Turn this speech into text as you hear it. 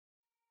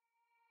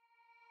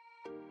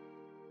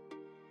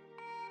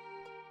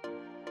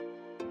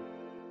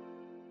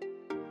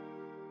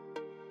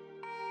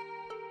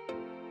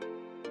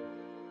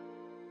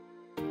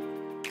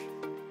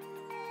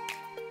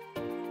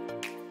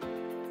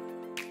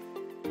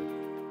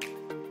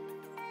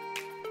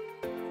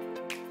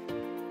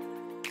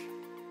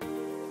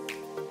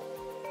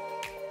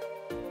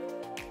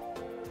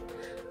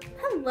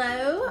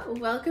Hello,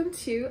 welcome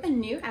to a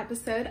new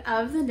episode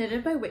of the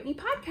Knitted by Whitney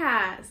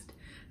podcast.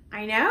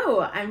 I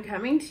know, I'm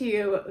coming to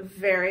you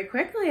very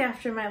quickly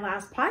after my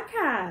last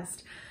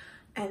podcast,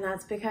 and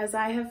that's because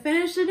I have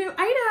finished a new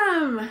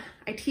item.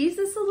 I teased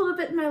this a little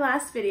bit in my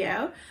last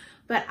video,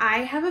 but I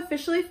have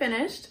officially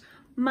finished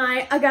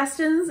my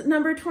Augustins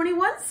number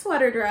 21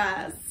 sweater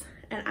dress,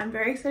 and I'm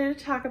very excited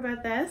to talk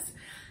about this.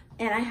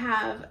 And I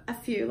have a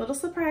few little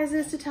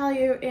surprises to tell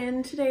you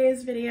in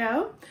today's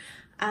video.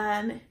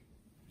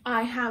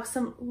 I have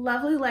some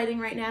lovely lighting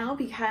right now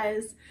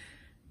because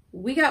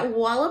we got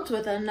walloped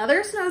with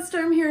another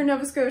snowstorm here in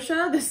Nova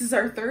Scotia. This is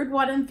our third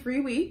one in 3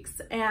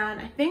 weeks,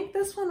 and I think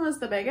this one was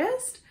the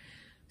biggest.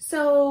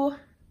 So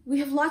we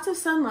have lots of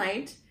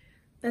sunlight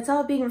that's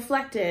all being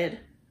reflected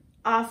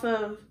off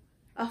of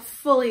a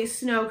fully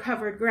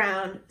snow-covered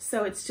ground.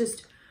 So it's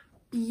just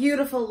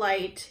beautiful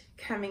light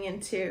coming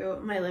into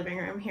my living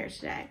room here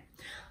today.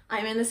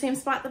 I'm in the same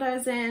spot that I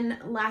was in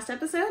last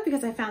episode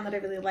because I found that I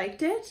really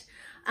liked it.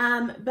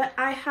 But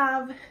I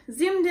have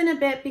zoomed in a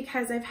bit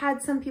because I've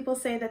had some people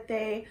say that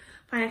they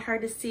find it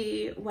hard to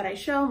see what I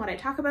show and what I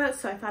talk about.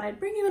 So I thought I'd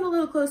bring you in a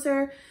little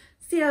closer,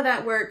 see how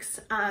that works.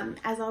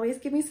 As always,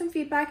 give me some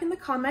feedback in the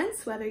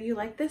comments, whether you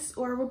like this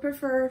or would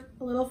prefer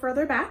a little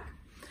further back.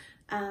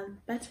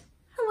 But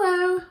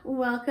hello,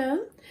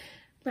 welcome.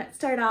 Let's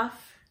start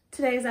off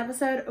today's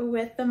episode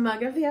with the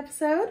mug of the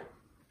episode.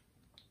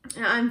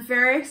 Now, I'm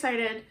very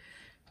excited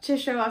to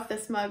show off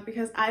this mug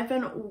because I've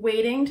been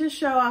waiting to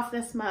show off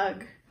this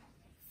mug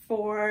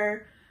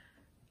for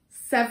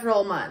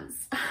several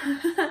months.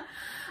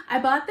 I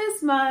bought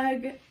this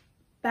mug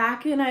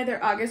back in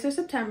either August or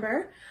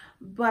September,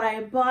 but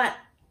I bought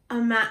a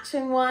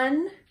matching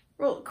one,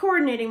 well,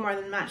 coordinating more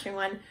than matching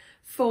one,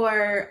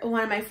 for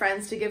one of my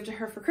friends to give to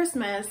her for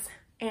Christmas,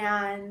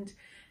 and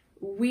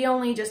we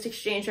only just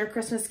exchanged our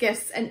Christmas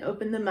gifts and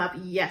opened them up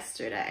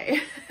yesterday.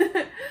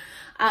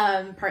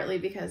 Partly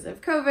because of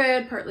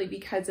COVID, partly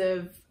because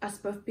of us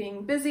both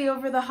being busy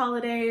over the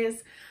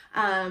holidays.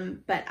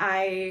 But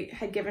I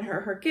had given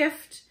her her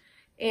gift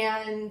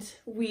and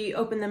we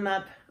opened them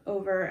up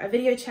over a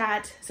video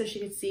chat so she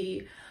could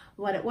see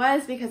what it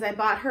was, because I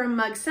bought her a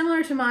mug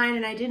similar to mine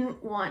and I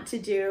didn't want to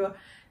do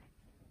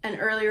an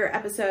earlier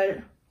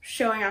episode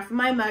showing off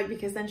my mug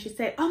because then she'd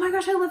say, "Oh my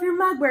gosh, I love your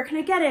mug, where can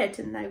I get it?"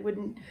 And I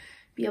wouldn't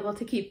be able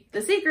to keep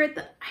the secret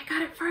that I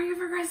got it for you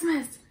for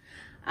Christmas.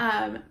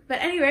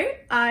 But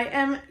anyway, I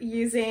am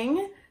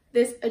using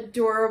this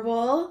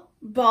adorable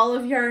ball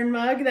of yarn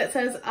mug that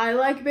says, "I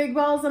like big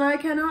balls and I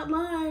cannot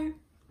lie,"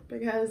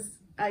 because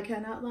I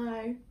cannot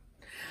lie.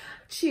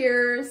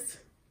 Cheers.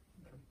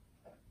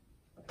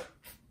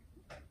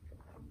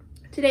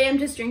 Today I'm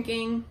just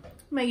drinking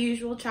my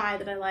usual chai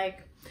that I like.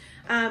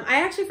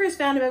 I actually first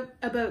found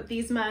about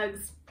these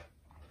mugs.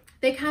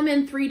 They come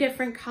in 3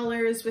 different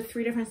colors with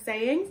 3 different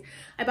sayings.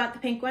 I bought the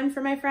pink one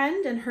for my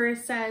friend and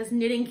hers says,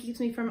 "Knitting keeps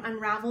me from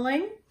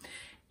unraveling."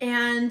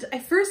 And I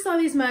first saw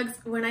these mugs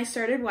when I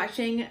started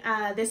watching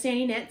This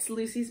Annie Knits,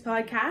 Lucy's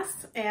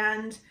podcast,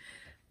 and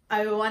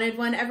I wanted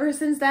one ever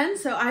since then.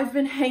 So I've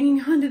been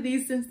hanging on to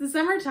these since the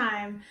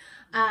summertime.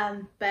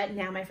 But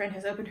now my friend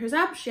has opened hers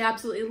up. She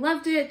absolutely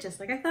loved it,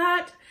 just like I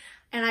thought,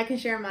 and I can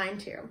share mine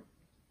too.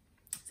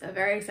 So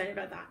very excited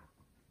about that.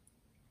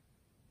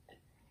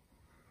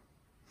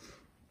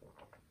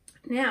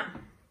 Now,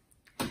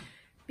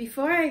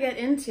 before I get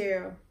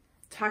into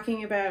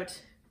talking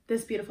about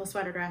this beautiful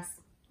sweater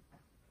dress,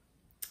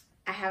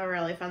 I have a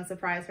really fun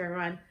surprise for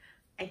everyone.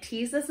 I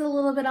teased this a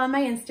little bit on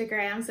my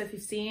Instagram, so if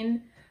you've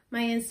seen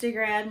my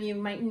Instagram, you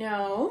might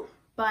know,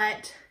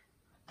 but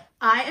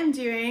I am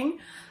doing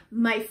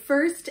my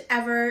first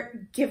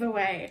ever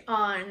giveaway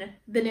on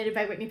the Knitted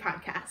by Whitney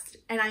podcast,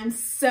 and I'm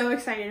so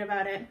excited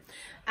about it.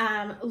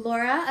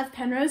 Laura of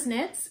Penrose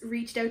Knits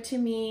reached out to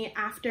me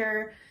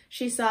after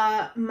she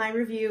saw my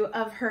review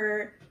of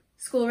her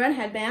School Run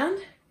Headband,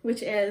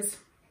 which is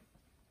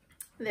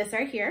this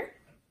right here.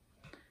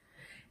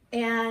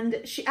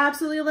 And she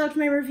absolutely loved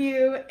my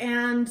review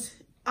and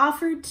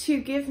offered to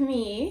give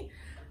me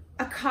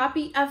a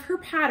copy of her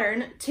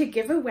pattern to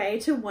give away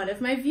to one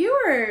of my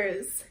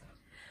viewers.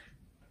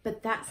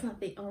 But that's not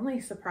the only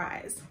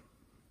surprise.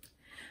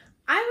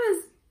 I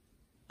was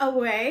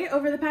away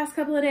over the past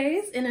couple of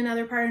days in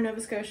another part of Nova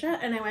Scotia,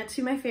 and I went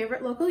to my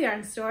favorite local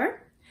yarn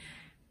store.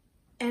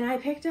 And I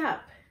picked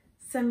up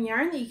some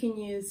yarn that you can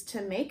use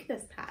to make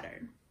this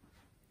pattern.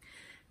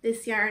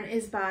 This yarn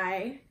is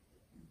by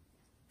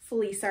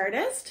Fleece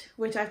Artist,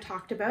 which I've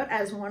talked about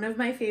as one of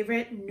my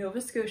favorite Nova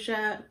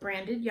Scotia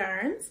branded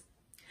yarns.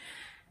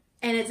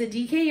 And it's a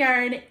DK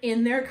yarn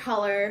in their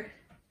color,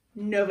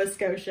 Nova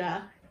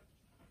Scotia.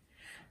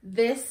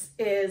 This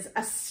is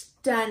a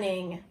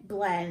stunning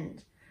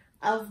blend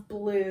of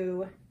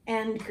blue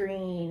and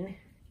green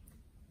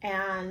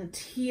and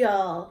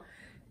teal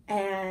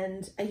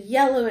and a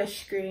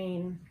yellowish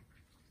green,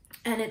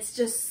 and it's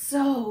just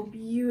so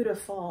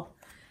beautiful.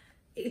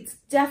 It's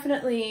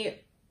definitely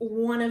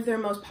one of their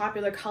most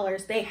popular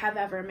colors they have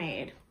ever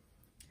made.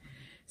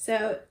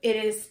 So it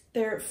is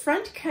their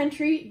Front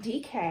Country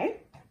DK,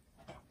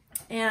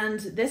 And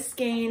this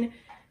skein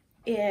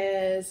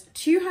is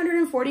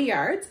 240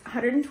 yards,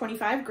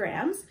 125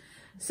 grams.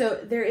 So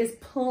there is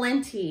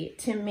plenty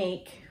to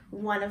make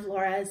one of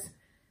Laura's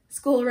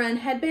School Run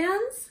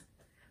headbands.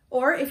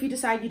 Or if you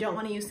decide you don't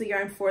want to use the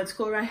yarn for the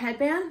School Run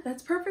headband,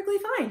 that's perfectly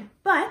fine.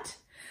 But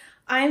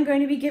I am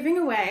going to be giving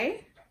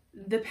away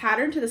the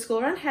pattern to the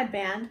School Run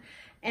headband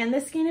and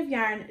the skein of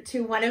yarn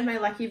to one of my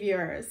lucky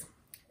viewers.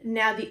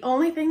 Now, the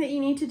only thing that you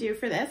need to do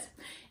for this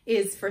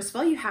is, first of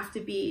all, you have to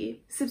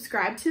be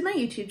subscribed to my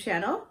YouTube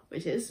channel,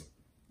 which is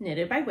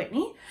Knitted by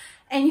Whitney,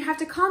 and you have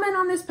to comment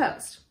on this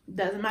post.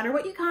 Doesn't matter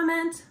what you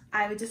comment.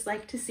 I would just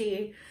like to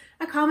see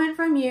a comment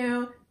from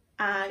you.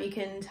 You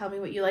can tell me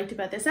what you liked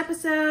about this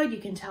episode. You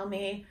can tell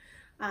me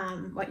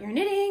what you're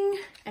knitting,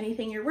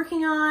 anything you're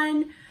working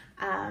on,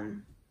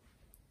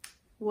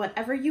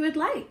 whatever you would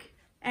like.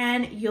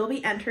 And you'll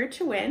be entered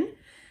to win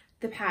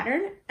the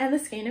pattern and the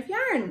skein of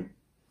yarn.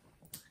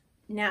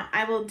 Now,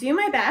 I will do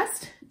my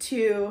best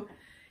to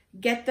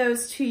get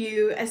those to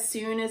you as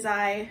soon as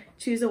I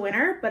choose a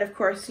winner. But of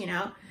course, you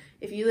know,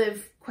 if you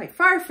live quite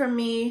far from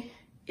me,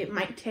 it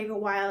might take a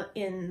while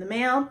in the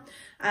mail.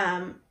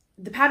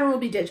 The pattern will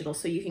be digital,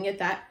 so you can get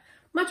that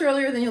much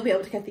earlier than you'll be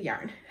able to get the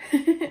yarn.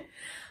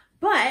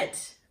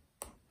 But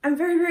I'm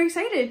very, very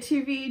excited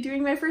to be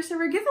doing my first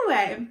ever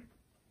giveaway.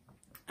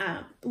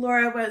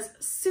 Laura was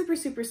super,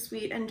 super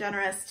sweet and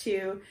generous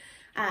to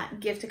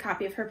gift a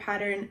copy of her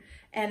pattern,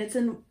 and it's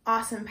an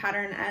awesome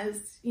pattern,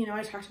 as you know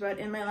I talked about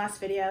in my last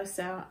video,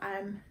 so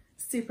I'm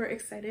super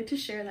excited to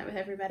share that with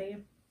everybody.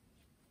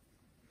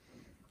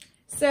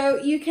 So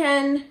you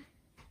can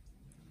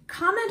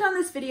comment on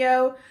this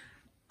video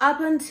up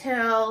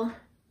until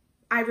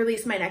I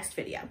release my next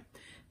video.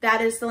 That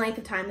is the length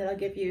of time that I'll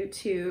give you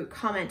to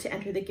comment to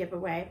enter the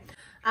giveaway.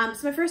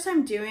 It's my first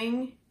time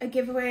doing a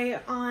giveaway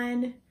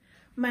on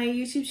my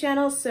YouTube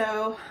channel,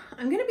 so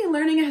I'm gonna be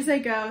learning as I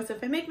go. So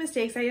if I make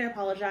mistakes, I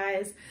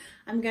apologize.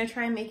 I'm gonna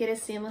try and make it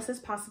as seamless as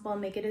possible,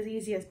 make it as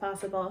easy as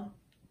possible,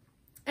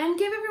 and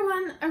give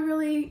everyone a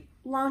really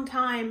long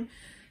time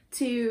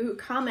to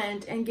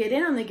comment and get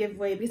in on the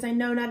giveaway, because I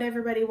know not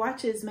everybody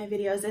watches my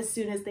videos as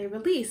soon as they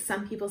release.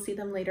 Some people see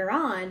them later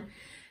on,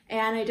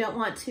 and I don't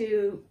want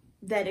to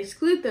then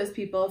exclude those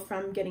people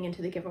from getting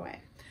into the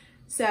giveaway.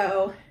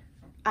 So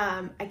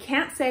I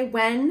can't say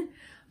when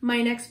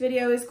my next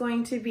video is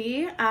going to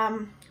be,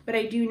 but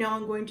I do know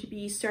I'm going to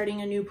be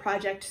starting a new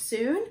project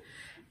soon,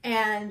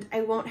 and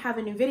I won't have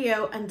a new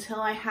video until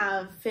I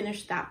have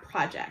finished that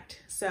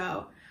project.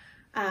 So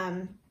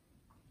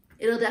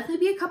it'll definitely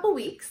be a couple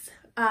weeks,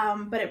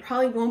 but it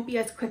probably won't be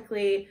as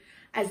quickly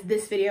as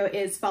this video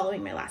is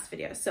following my last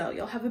video. So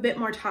you'll have a bit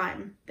more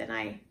time than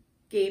I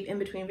gave in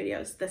between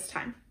videos this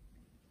time.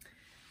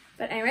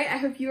 But anyway, I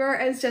hope you are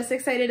as just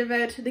excited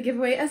about the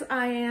giveaway as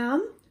I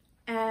am.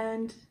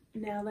 And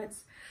now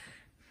let's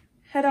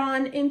head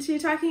on into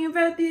talking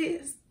about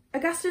the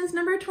Augustins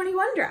number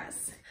 21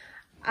 dress.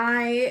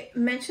 I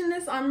mentioned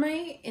this on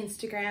my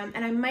Instagram,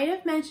 and I might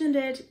have mentioned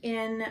it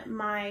in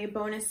my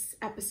bonus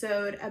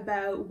episode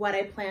about what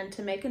I plan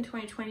to make in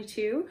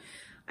 2022.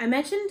 I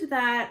mentioned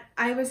that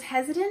I was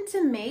hesitant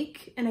to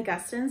make an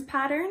Augustins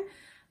pattern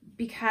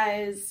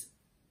because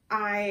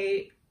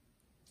I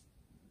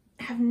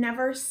have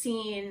never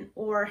seen,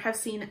 or have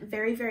seen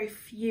very, very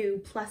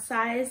few plus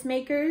size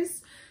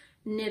makers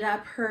knit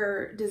up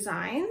her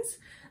designs.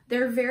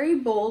 They're very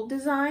bold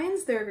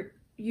designs. They're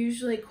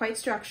usually quite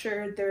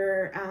structured.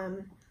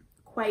 They're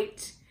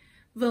quite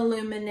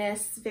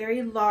voluminous,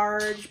 very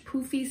large,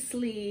 poofy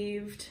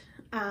sleeved,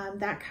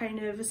 that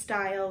kind of a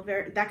style,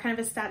 that kind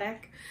of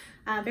aesthetic,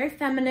 very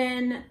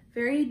feminine,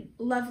 very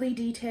lovely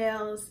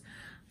details,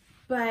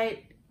 but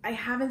I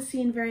haven't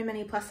seen very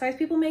many plus size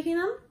people making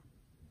them.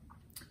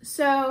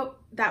 So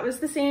that was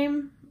the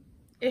same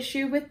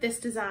issue with this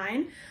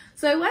design.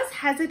 So I was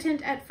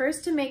hesitant at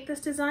first to make this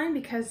design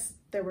because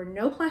there were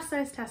no plus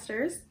size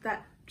testers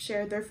that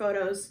shared their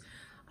photos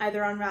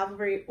either on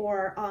Ravelry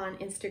or on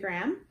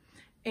Instagram,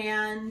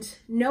 and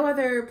no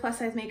other plus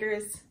size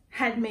makers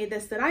had made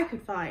this that I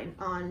could find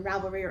on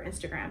Ravelry or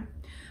Instagram.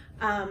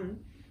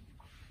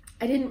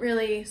 I didn't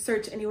really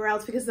search anywhere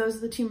else because those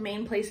are the two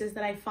main places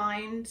that I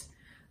find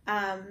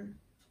knitwear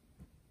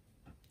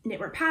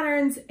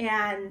patterns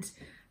and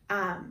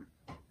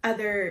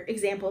other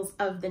examples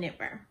of the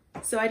knitwear.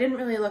 So I didn't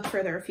really look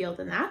further afield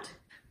than that.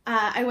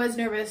 I was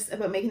nervous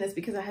about making this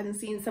because I hadn't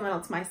seen someone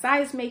else my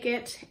size make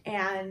it,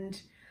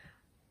 and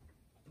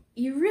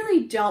you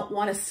really don't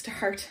want to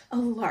start a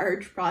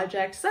large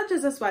project such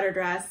as a sweater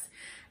dress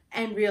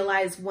and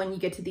realize when you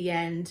get to the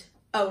end,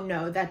 oh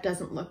no, that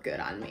doesn't look good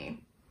on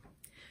me.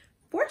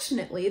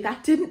 Fortunately,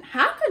 that didn't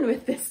happen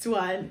with this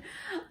one.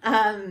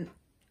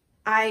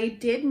 I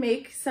did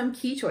make some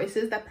key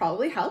choices that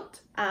probably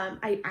helped.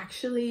 I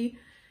actually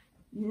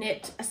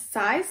knit a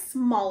size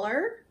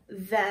smaller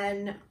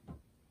than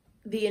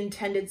the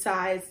intended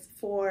size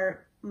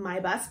for my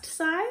bust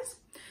size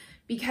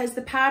because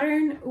the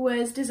pattern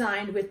was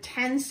designed with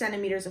 10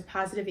 centimeters of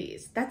positive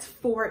ease. That's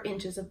 4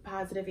 inches of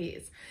positive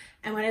ease.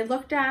 And when I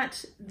looked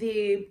at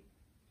the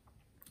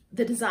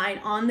design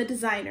on the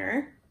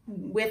designer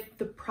with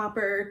the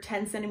proper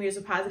 10 centimeters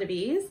of positive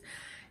ease.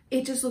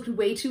 It just looked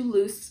way too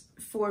loose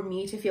for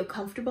me to feel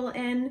comfortable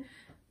in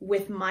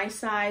with my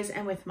size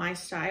and with my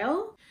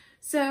style.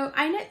 So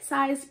I knit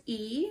size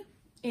E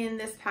in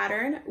this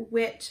pattern,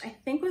 which I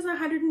think was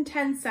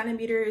 110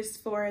 centimeters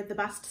for the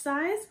bust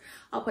size.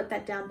 I'll put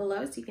that down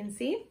below so you can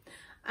see.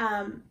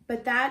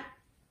 But that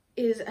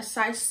is a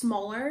size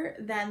smaller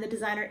than the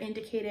designer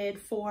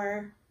indicated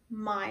for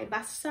my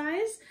bust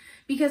size,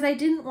 because I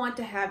didn't want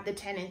to have the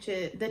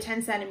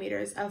 10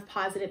 centimeters of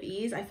positive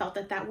ease. I felt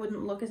that that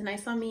wouldn't look as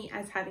nice on me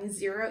as having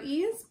 0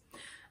 ease.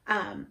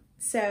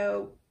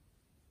 So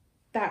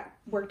that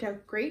worked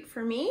out great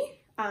for me.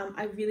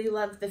 I really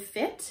love the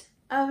fit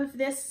of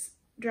this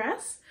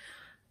dress.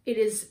 It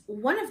is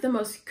one of the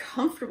most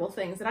comfortable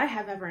things that I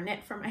have ever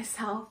knit for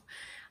myself.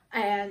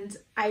 And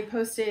I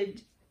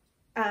posted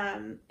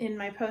in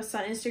my posts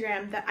on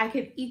Instagram that I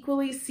could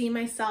equally see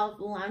myself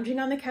lounging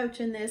on the couch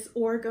in this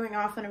or going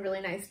off on a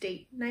really nice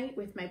date night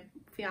with my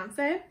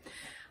fiance.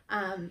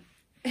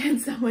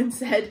 And someone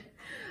said,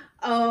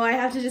 "Oh, I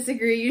have to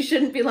disagree. You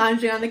shouldn't be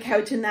lounging on the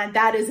couch in that.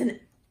 That is an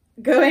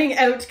going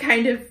out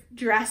kind of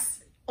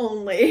dress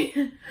only."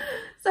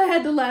 So I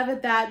had to laugh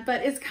at that,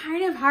 but it's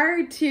kind of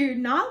hard to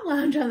not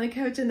lounge on the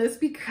couch in this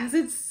because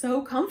it's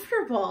so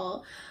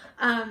comfortable.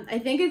 I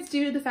think it's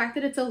due to the fact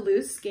that it's a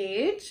loose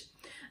gauge.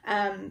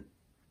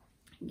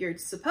 You're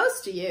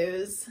supposed to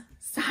use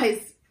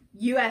size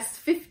US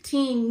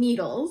 15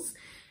 needles,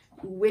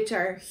 which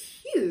are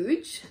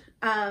huge,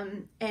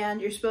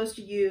 and you're supposed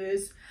to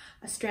use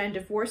a strand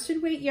of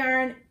worsted weight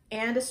yarn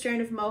and a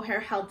strand of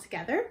mohair held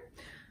together.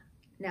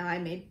 Now I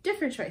made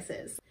different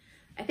choices.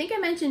 I think I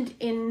mentioned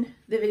in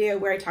the video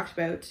where I talked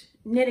about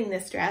knitting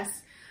this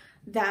dress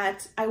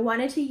that I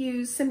wanted to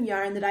use some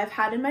yarn that I've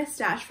had in my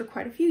stash for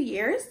quite a few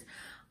years.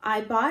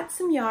 I bought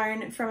some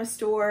yarn from a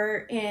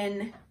store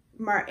in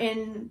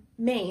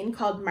Maine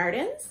called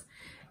Martin's,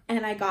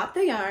 and I got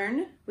the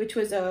yarn, which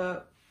was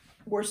a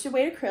worsted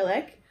weight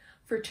acrylic,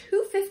 for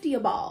 $2.50 a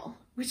ball,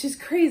 which is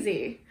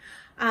crazy.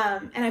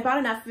 And I bought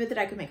enough of it that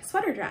I could make a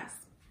sweater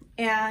dress.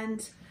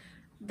 And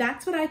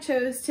that's what I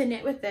chose to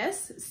knit with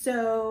this.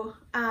 So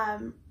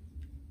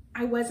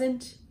I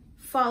wasn't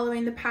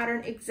following the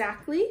pattern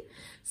exactly.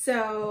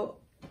 So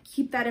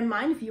keep that in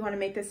mind if you want to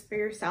make this for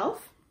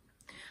yourself.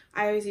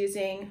 I was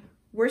using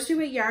worsted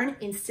weight yarn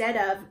instead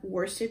of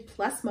worsted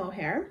plus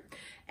mohair.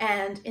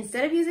 And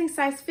instead of using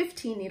size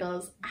 15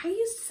 needles, I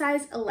used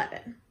size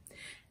 11.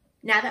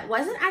 Now that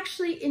wasn't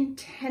actually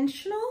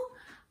intentional.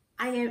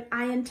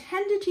 I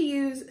intended to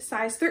use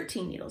size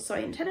 13 needles. So I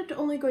intended to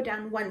only go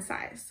down one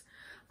size.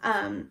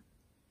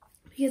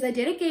 Because I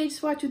did a gauge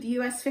swatch with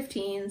US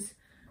 15s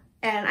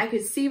and I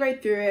could see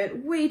right through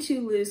it, way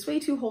too loose, way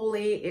too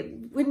holey.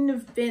 It wouldn't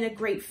have been a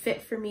great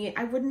fit for me.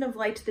 I wouldn't have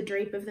liked the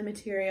drape of the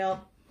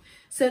material.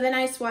 So then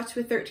I swatched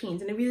with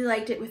 13s and I really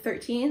liked it with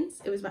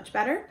 13s. It was much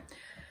better.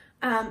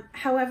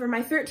 However,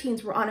 my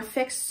 13s were on a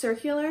fixed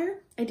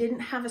circular. I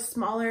didn't have a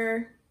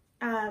smaller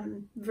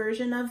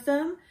version of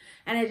them,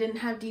 and I didn't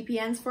have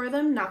DPNs for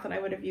them. Not that I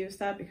would have used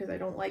that because I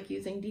don't like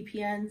using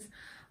DPNs.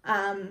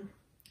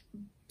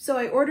 So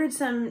I ordered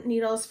some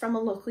needles from a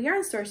local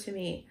yarn store to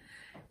me,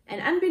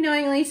 and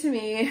unbeknowingly to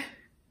me,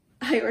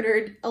 I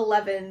ordered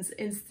 11s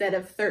instead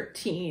of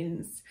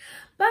 13s.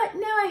 But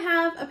now I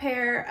have a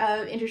pair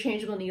of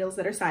interchangeable needles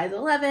that are size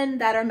 11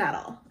 that are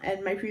metal,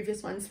 and my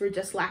previous ones were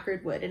just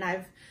lacquered wood, and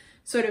I've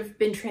sort of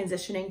been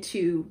transitioning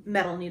to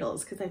metal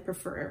needles because I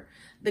prefer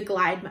the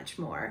glide much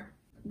more.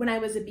 When I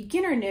was a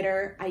beginner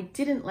knitter, I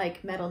didn't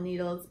like metal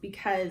needles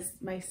because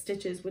my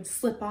stitches would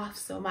slip off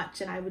so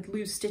much and I would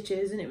lose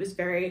stitches and it was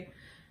very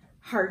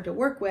hard to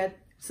work with.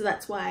 So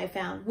that's why I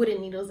found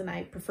wooden needles and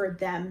I preferred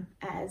them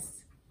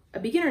as a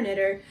beginner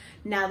knitter.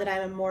 Now that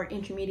I'm a more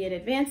intermediate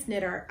advanced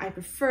knitter, I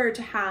prefer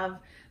to have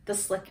the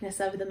slickness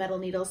of the metal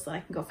needles so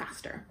I can go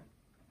faster.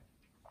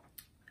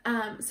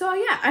 So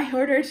yeah, I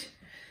ordered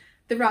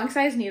the wrong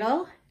size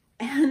needle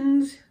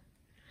and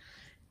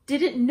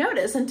didn't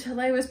notice until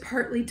I was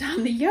partly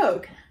done the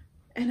yoke.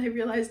 And I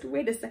realized,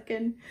 wait a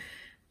second,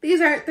 these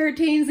aren't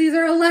 13s, these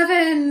are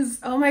 11s.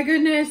 Oh my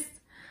goodness.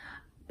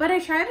 But I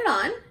tried it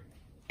on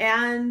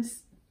and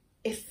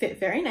it fit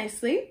very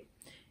nicely.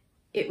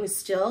 It was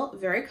still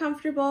very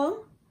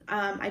comfortable.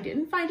 I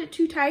didn't find it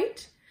too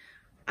tight.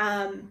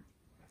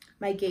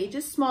 My gauge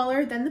is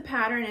smaller than the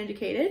pattern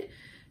indicated.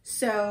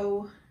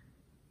 So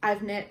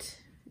I've knit,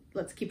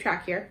 let's keep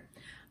track here.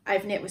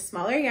 I've knit with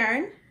smaller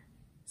yarn,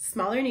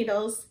 smaller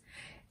needles,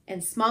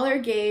 and smaller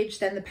gauge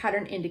than the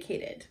pattern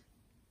indicated.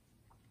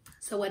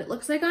 So what it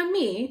looks like on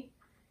me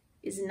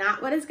is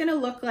not what it's gonna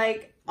look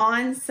like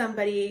on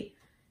somebody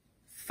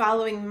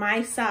following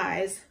my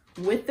size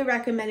with the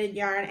recommended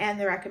yarn and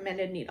the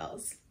recommended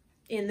needles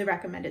in the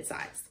recommended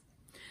size.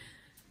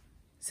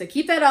 So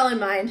keep that all in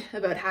mind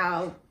about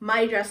how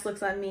my dress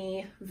looks on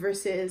me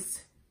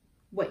versus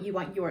what you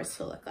want yours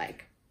to look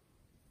like.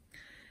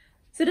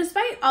 So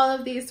despite all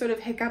of these sort of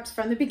hiccups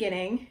from the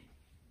beginning,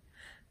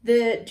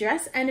 the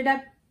dress ended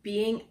up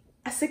being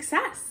a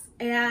success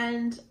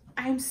and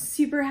I'm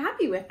super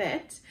happy with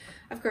it.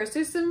 Of course,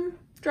 there's some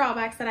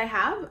drawbacks that I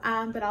have,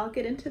 but I'll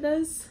get into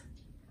those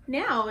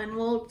now, and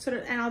I'll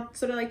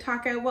sort of like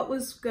talk out what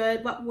was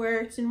good, what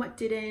worked and what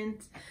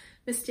didn't,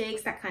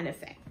 mistakes, that kind of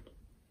thing.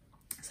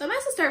 So I might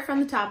as well start from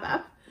the top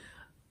up.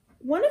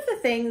 One of the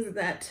things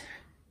that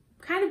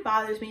kind of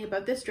bothers me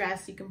about this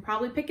dress, you can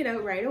probably pick it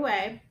out right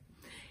away,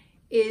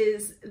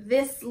 is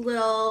this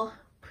little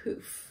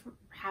poof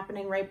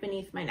happening right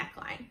beneath my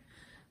neckline.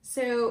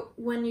 So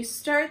when you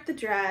start the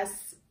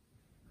dress,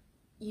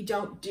 you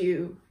don't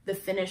do the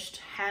finished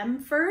hem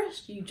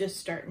first, you just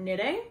start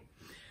knitting.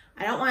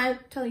 I don't want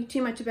to tell you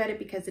too much about it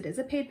because it is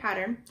a paid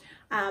pattern,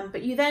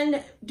 but you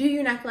then do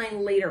your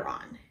neckline later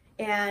on.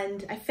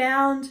 And I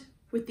found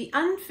with the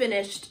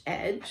unfinished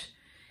edge,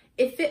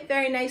 it fit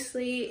very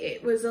nicely.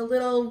 It was a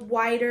little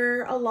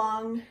wider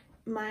along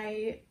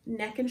my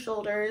neck and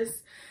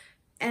shoulders,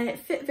 and it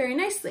fit very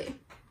nicely.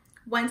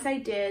 Once I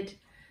did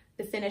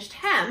the finished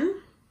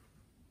hem,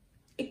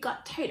 it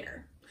got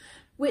tighter,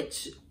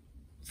 which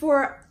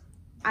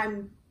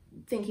I'm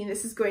thinking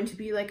this is going to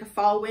be like a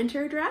fall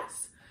winter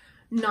dress.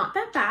 Not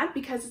that bad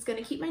because it's going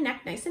to keep my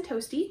neck nice and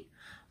toasty,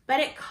 but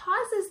it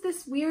causes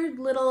this weird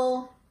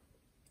little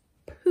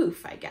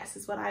poof, I guess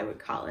is what I would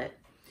call it,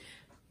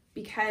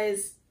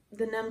 because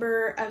the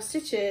number of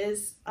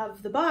stitches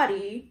of the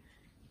body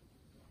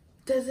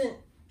doesn't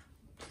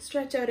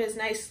stretch out as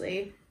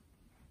nicely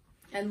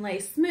and lay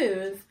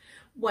smooth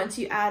once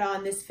you add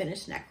on this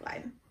finished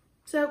neckline.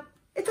 So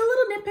it's a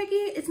little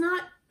nitpicky. It's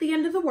not the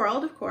end of the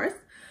world, of course,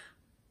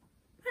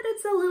 but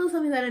it's a little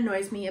something that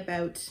annoys me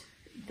about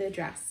the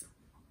dress.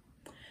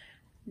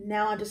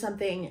 Now onto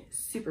something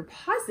super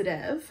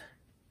positive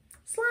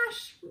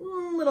slash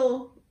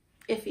little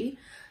iffy,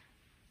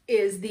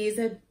 is these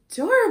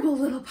adorable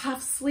little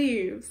puff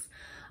sleeves.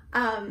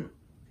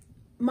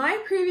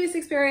 My previous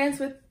experience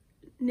with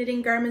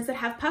knitting garments that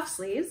have puff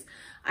sleeves,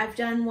 I've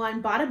done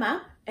one bottom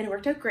up and it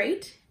worked out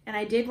great, and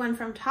I did one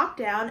from top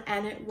down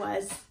and it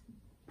was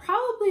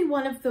probably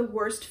one of the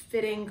worst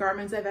fitting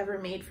garments I've ever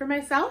made for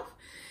myself.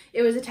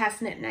 It was a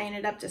test knit and I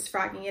ended up just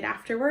frogging it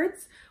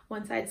afterwards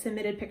once I'd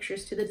submitted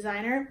pictures to the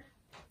designer.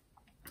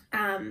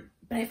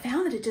 But I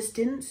found that it just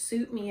didn't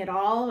suit me at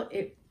all.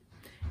 It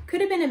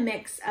could have been a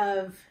mix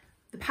of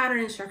the pattern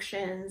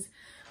instructions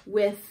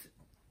with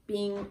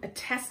being a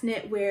test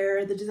knit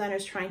where the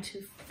designer's trying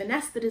to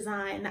finesse the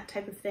design, that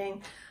type of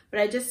thing. But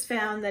I just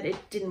found that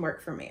it didn't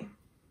work for me.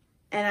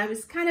 And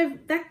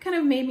that kind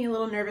of made me a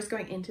little nervous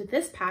going into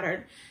this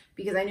pattern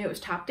because I knew it was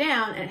top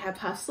down and it had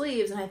puff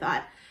sleeves, and I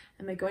thought,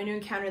 am I going to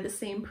encounter the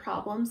same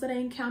problems that I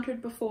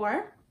encountered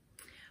before?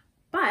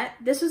 But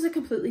this was a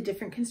completely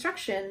different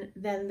construction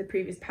than the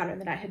previous pattern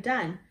that I had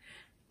done.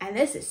 And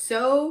this is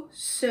so,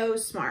 so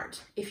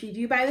smart. If you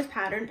do buy this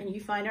pattern and you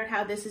find out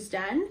how this is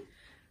done,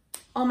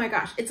 oh my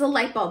gosh, it's a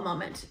light bulb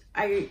moment.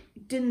 I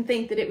didn't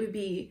think that it would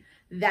be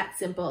that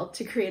simple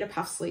to create a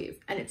puff sleeve,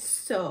 and it's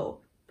so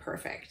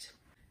perfect.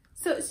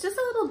 So it's just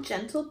a little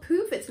gentle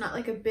poof. It's not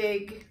like a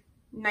big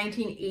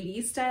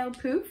 1980s style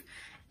poof.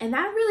 And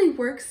that really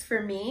works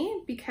for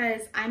me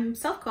because I'm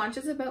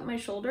self-conscious about my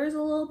shoulders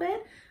a little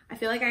bit. I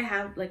feel like I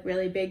have like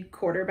really big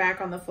quarterback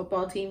on the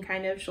football team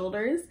kind of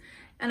shoulders.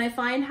 And I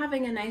find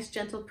having a nice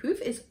gentle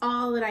poof is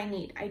all that I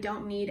need. I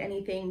don't need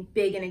anything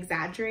big and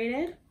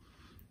exaggerated.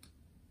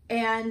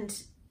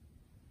 And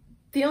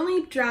the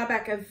only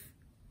drawback of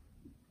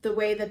the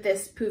way that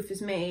this poof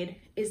is made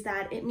is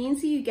that it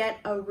means that you get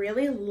a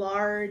really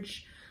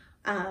large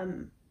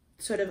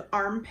sort of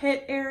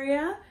armpit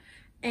area,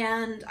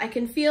 and I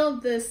can feel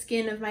the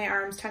skin of my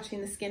arms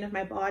touching the skin of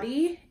my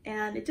body,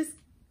 and it just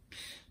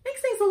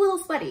makes things a little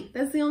sweaty.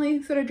 That's the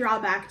only sort of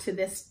drawback to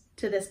this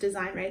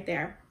design right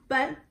there.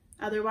 But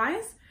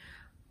otherwise,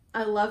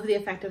 I love the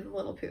effect of the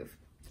little poof.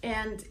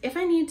 And if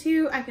I need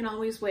to, I can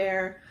always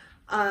wear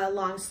a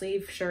long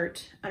sleeve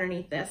shirt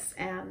underneath this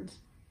and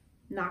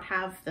not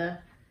have the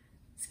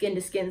skin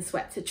to skin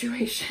sweat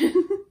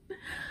situation.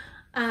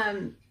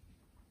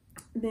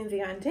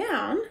 Moving on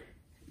down,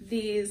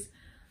 these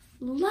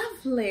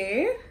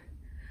lovely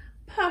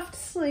puffed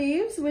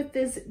sleeves with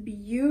this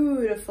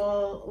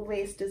beautiful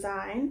lace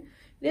design.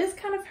 It is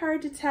kind of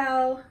hard to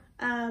tell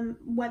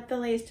what the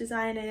lace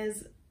design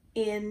is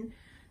in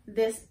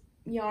this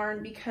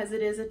yarn because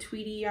it is a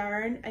tweedy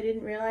yarn. I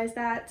didn't realize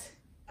that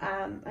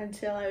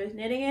until I was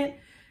knitting it,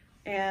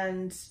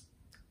 and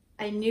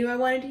I knew I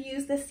wanted to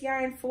use this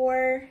yarn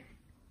for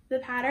the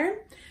pattern.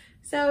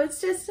 So it's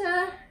just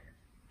a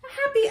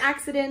happy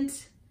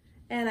accident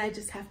and I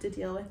just have to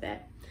deal with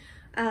it.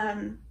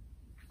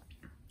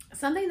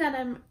 Something that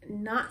I'm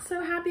not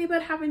so happy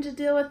about having to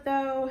deal with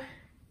though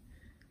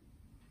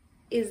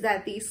is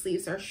that these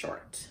sleeves are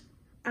short.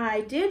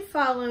 I did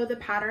follow the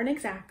pattern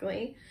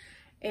exactly,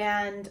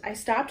 and I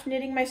stopped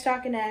knitting my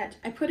stockinette.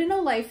 I put in a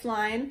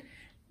lifeline,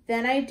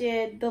 then I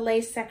did the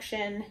lace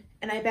section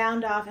and I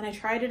bound off and I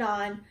tried it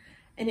on,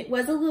 and it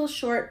was a little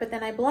short, but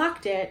then I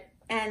blocked it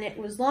and it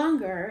was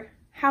longer.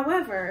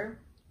 However,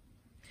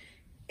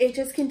 it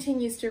just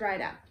continues to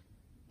ride up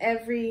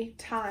every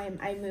time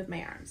I move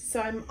my arms.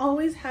 So I'm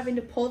always having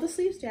to pull the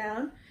sleeves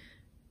down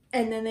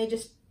and then they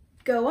just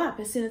go up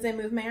as soon as I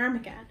move my arm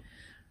again.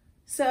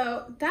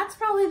 So that's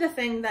probably the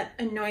thing that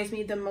annoys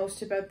me the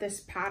most about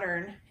this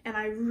pattern. And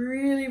I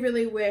really,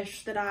 really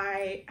wish that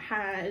I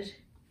had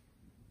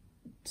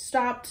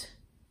stopped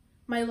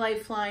my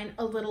lifeline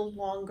a little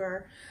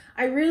longer.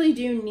 I really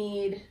do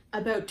need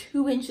about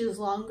 2 inches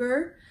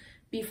longer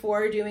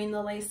before doing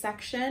the lace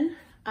section.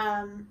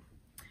 And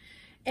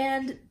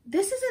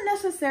this isn't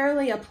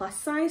necessarily a plus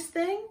size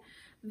thing.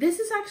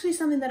 This is actually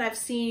something that I've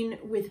seen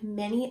with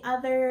many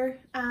other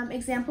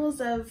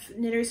examples of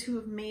knitters who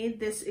have made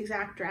this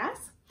exact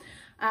dress.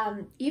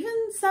 Even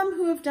some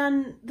who have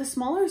done the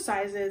smaller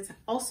sizes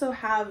also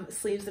have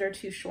sleeves that are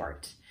too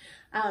short.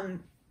 I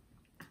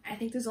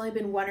think there's only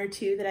been 1 or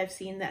 2 that I've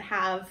seen that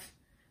have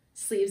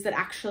sleeves that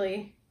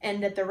actually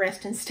end at the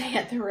wrist and stay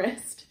at the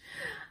wrist.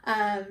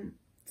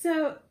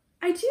 So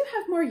I do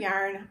have more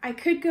yarn. I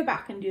could go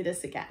back and do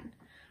this again.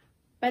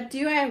 But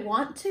do I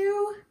want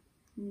to?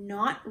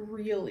 Not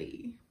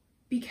really,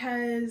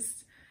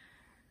 because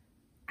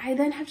I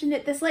then have to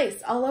knit this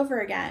lace all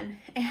over again,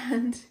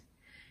 and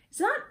it's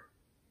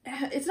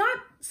not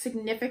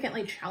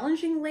significantly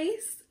challenging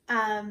lace.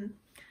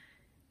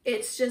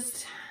 It's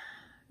just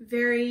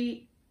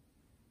very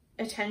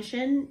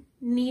attention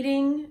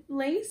needing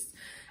lace.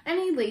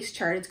 Any lace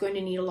chart is going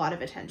to need a lot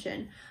of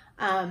attention.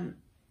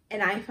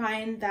 And I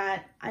find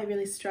that I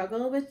really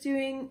struggle with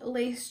doing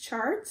lace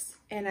charts,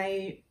 and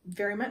I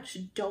very much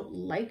don't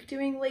like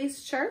doing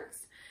lace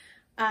charts.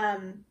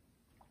 I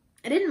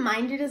didn't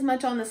mind it as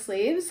much on the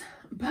sleeves,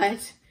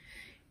 but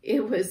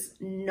it was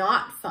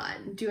not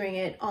fun doing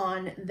it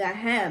on the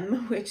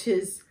hem, which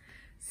is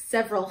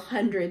several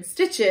hundred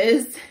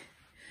stitches,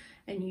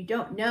 and you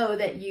don't know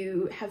that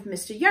you have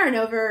missed a yarn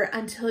over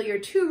until you're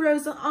 2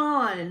 rows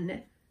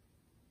on.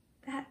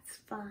 That's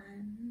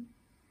fun.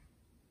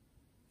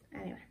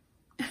 Anyway.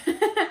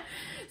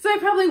 So I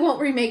probably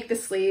won't remake the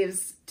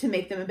sleeves to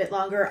make them a bit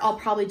longer. I'll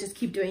probably just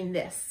keep doing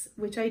this,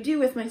 which I do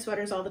with my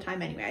sweaters all the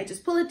time anyway. I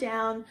just pull it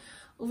down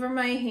over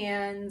my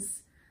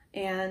hands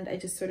and I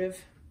just sort of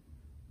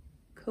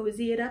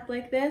cozy it up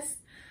like this.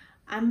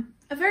 I'm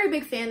a very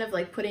big fan of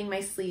like putting my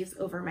sleeves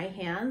over my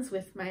hands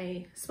with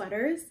my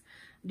sweaters.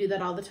 I do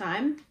that all the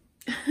time.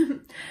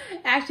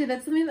 Actually,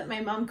 that's something that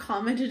my mom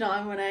commented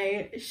on when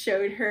I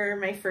showed her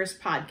my first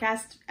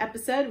podcast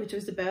episode, which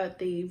was about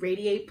the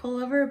Radiate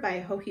pullover by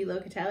Joji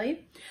Locatelli.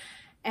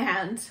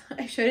 And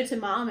I showed it to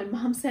Mom, and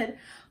Mom said,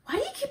 "Why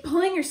do you keep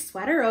pulling your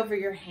sweater over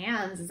your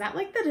hands? Is that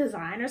like the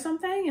design or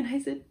something?" And I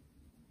said,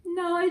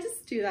 "No, I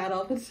just do that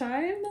all the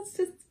time. That's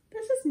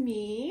just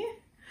me."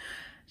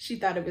 She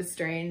thought it was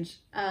strange.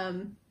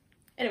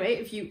 Anyway,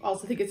 if you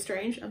also think it's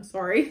strange, I'm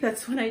sorry.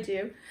 That's what I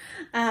do.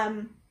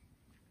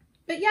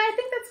 But yeah, I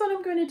think that's what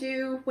I'm going to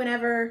do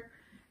whenever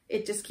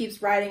it just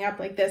keeps riding up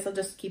like this. I'll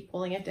just keep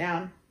pulling it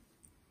down.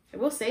 I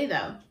will say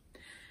though,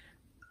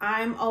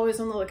 I'm always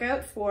on the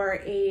lookout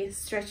for a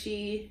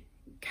stretchy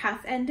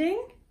cuff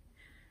ending.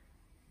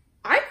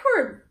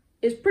 I-cord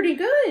is pretty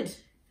good.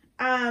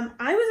 I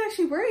was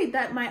actually worried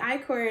that my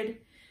I-cord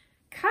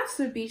cuffs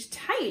would be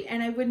tight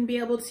and I wouldn't be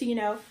able to, you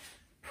know,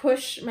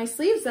 push my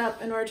sleeves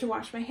up in order to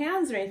wash my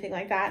hands or anything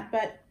like that,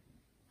 but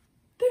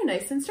they're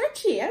nice and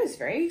stretchy. I was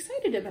very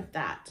excited about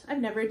that.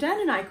 I've never done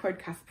an I-cord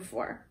cuff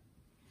before.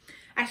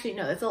 Actually,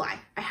 no, that's a lie.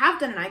 I have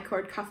done an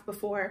I-cord cuff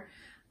before,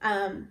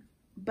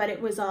 but it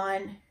was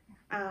on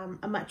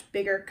a much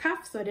bigger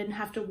cuff, so I didn't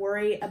have to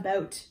worry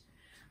about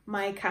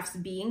my cuffs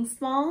being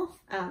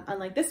small,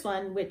 unlike this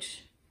one,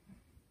 which,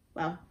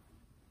 well,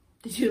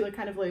 they do look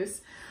kind of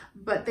loose,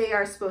 but they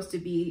are supposed to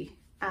be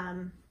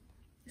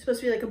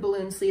like a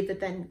balloon sleeve that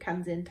then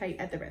comes in tight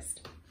at the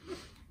wrist.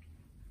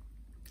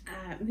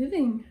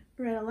 Moving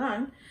right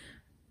along,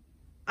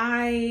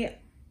 I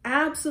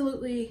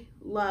absolutely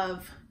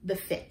love the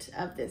fit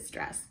of this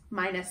dress,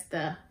 minus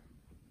the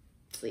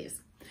sleeves.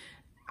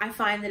 I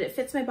find that it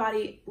fits my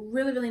body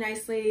really, really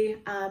nicely.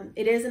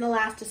 It is an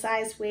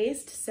elasticized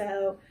waist,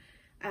 so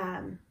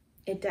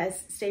it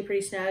does stay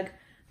pretty snug.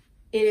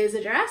 It is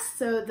a dress,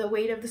 so the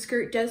weight of the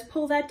skirt does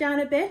pull that down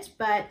a bit,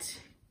 but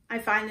I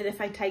find that if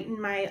I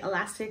tighten my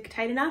elastic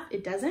tight enough,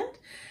 it doesn't.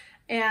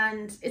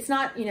 And it's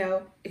not, you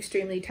know,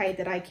 extremely tight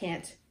that I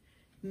can't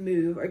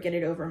move or get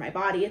it over my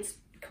body. It's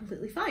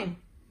completely fine.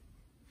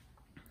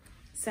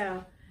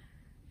 So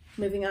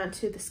moving on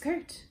to the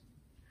skirt.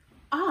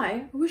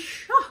 I was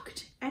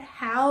shocked at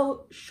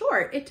how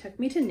short it took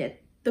me to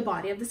knit the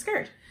body of the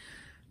skirt,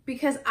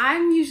 because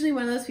I'm usually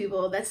one of those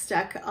people that's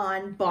stuck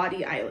on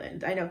body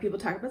island. I know people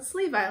talk about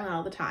sleeve island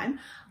all the time.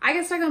 I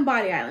get stuck on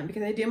body island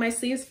because I do my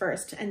sleeves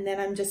first and then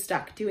I'm just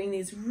stuck doing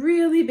these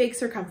really big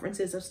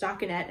circumferences of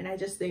stockinette, and I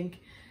just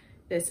think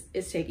this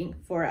is taking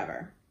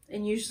forever.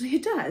 And usually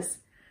it does.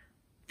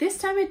 This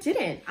time it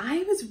didn't.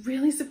 I was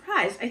really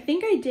surprised. I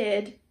think I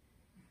did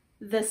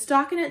the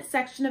stockinette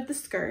section of the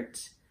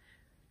skirt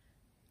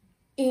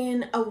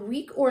in a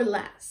week or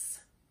less.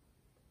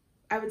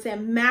 I would say a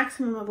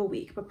maximum of a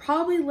week, but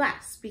probably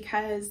less,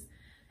 because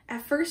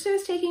at first it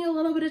was taking a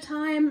little bit of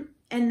time,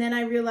 and then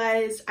I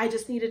realized I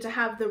just needed to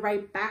have the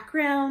right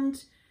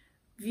background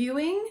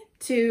viewing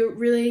to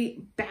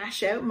really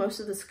bash out most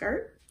of the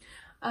skirt.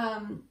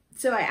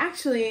 So I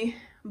actually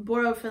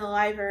borrowed from the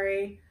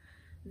library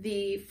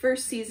the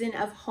first season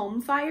of Home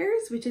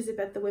Fires, which is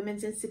about the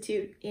Women's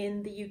Institute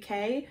in the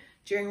UK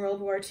during World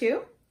War II.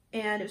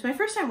 And it was my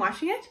first time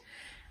watching it.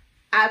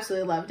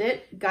 Absolutely loved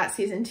it. Got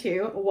season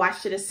 2,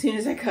 watched it as soon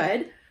as I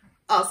could.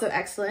 Also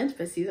excellent,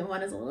 but season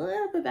 1 is a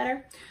little bit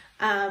better.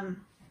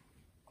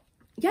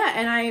 Yeah,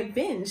 and I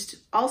binged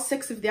all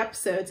 6 of the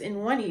episodes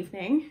in one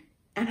evening,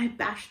 and I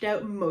bashed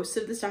out most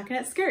of the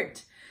stockinette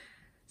skirt.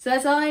 So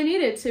that's all I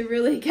needed to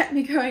really get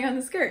me going on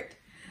the skirt.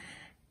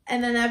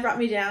 And then that brought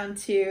me down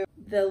to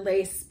the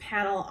lace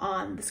panel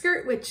on the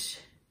skirt, which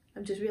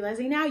I'm just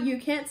realizing now you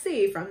can't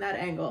see from that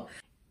angle.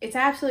 It's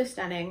absolutely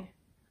stunning.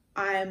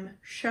 I'm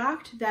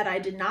shocked that I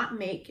did not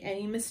make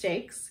any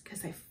mistakes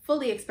because I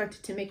fully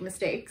expected to make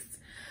mistakes.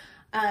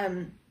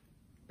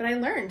 But I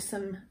learned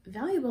some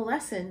valuable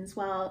lessons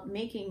while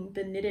making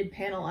the knitted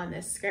panel on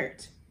this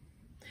skirt.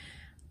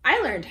 I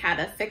learned how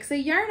to fix a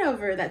yarn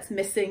over that's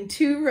missing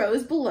 2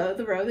 rows below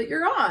the row that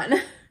you're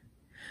on.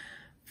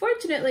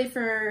 Fortunately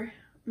for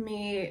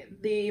me,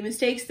 the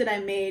mistakes that I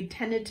made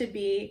tended to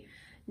be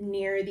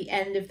near the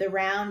end of the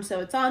round,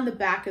 so it's on the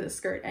back of the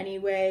skirt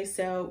anyway.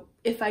 So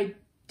if I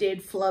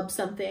did flub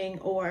something,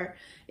 or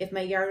if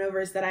my yarn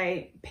overs that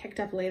I picked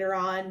up later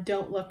on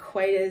don't look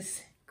quite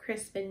as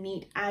crisp and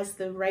neat as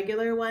the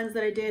regular ones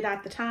that I did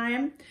at the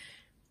time,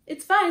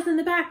 it's fine, it's in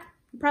the back.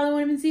 You probably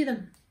won't even see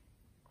them.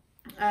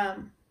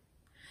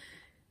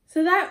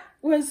 So that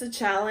was a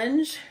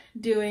challenge,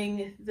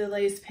 doing the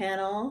lace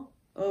panel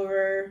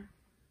over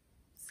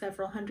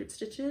several hundred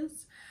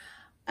stitches.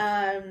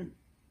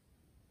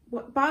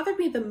 What bothered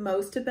me the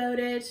most about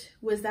it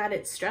was that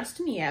it stressed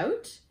me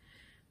out,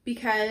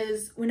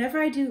 because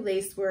whenever I do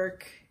lace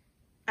work,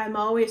 I'm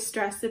always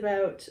stressed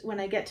about when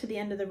I get to the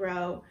end of the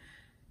row,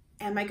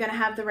 am I gonna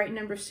have the right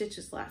number of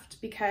stitches left?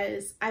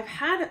 Because I've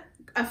had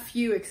a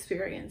few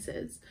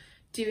experiences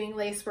doing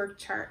lace work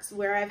charts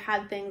where I've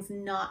had things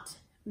not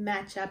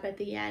match up at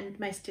the end,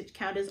 my stitch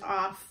count is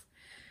off,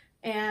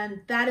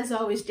 and that is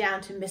always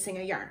down to missing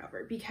a yarn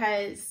over,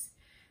 because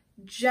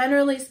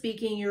generally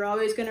speaking, you're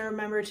always going to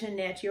remember to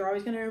knit, you're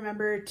always going to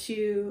remember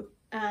to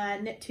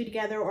knit 2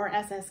 together or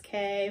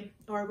SSK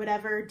or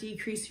whatever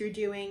decrease you're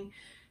doing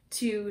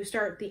to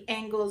start the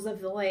angles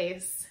of the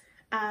lace,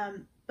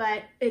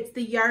 but it's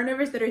the yarn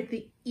overs that are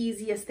the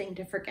easiest thing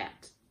to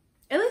forget,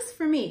 at least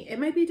for me. It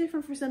might be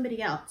different for somebody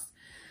else.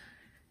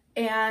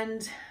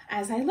 And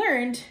as I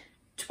learned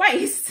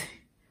twice,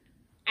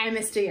 I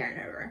missed a yarn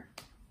over.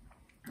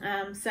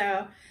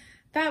 So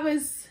that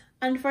was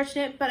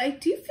unfortunate, but I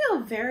do feel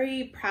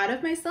very proud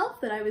of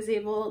myself that I was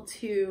able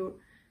to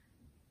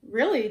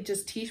really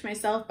just teach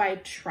myself by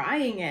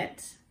trying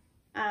it,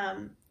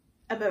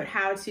 about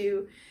how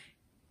to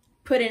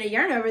put in a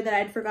yarn over that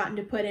I'd forgotten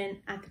to put in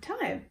at the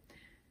time.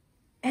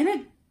 And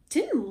it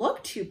didn't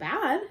look too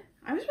bad.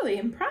 I was really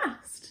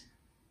impressed.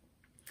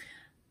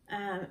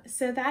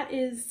 So that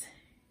is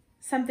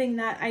something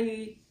that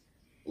I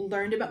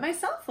learned about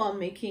myself while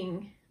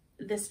making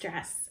this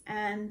dress,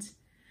 and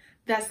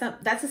that's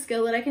a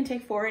skill that I can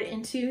take forward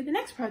into the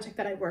next project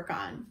that I work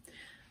on,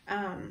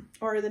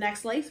 or the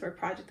next lace work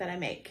project that I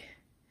make.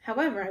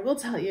 However, I will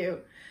tell you,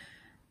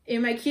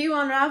 in my queue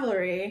on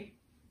Ravelry,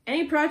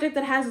 any project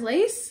that has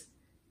lace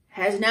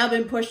has now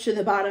been pushed to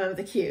the bottom of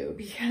the queue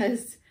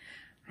because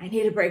I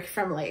need a break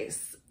from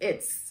lace.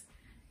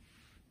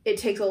 It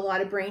takes a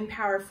lot of brain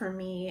power for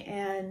me,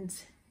 and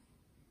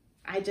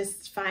I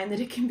just find that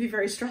it can be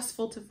very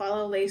stressful to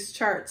follow lace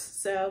charts.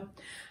 So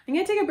I'm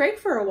gonna take a break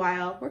for a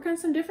while, work on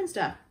some different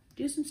stuff,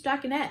 do some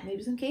stockinette,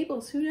 maybe some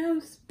cables, who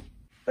knows?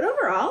 But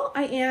overall,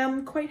 I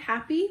am quite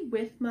happy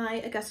with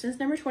my Augustins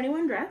number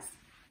 21 dress.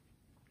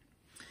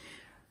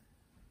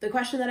 The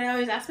question that I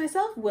always ask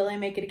myself, will I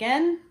make it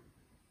again?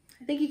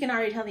 I think you can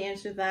already tell the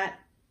answer to that.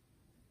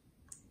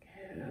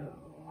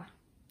 Oh.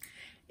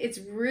 It's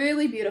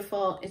really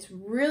beautiful, it's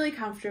really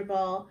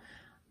comfortable.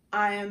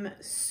 I'm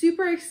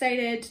super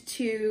excited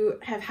to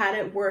have had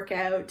it work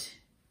out,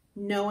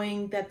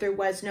 knowing that there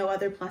was no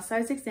other plus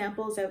size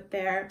examples out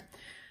there.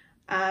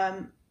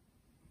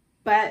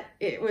 But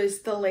it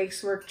was the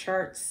lace work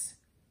charts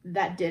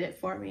that did it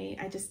for me.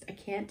 I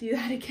can't do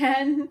that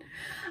again.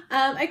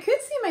 I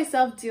could see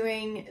myself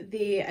doing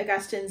the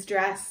Augustins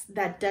dress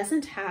that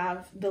doesn't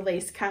have the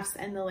lace cuffs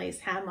and the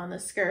lace hem on the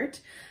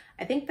skirt.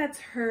 I think that's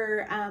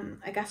her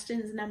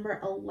Augustins number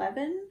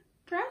 11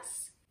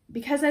 dress,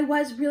 because I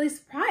was really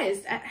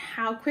surprised at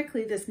how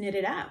quickly this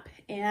knitted up.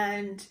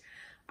 And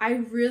I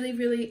really,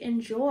 really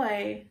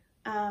enjoy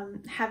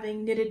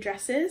having knitted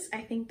dresses.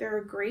 I think they're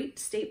a great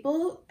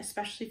staple,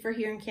 especially for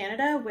here in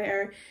Canada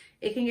where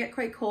it can get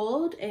quite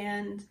cold.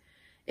 And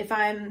if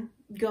I'm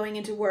going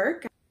into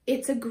work,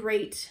 it's a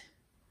great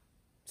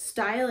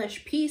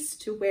stylish piece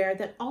to wear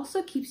that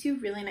also keeps you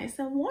really nice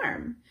and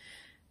warm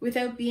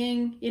without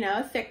being, you know,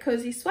 a thick,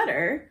 cozy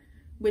sweater,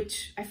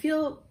 which I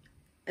feel,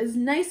 as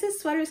nice as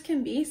sweaters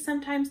can be,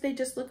 sometimes they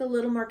just look a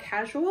little more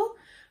casual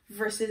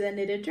versus a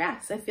knitted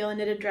dress. I feel a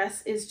knitted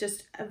dress is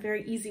just a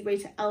very easy way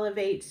to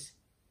elevate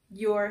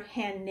your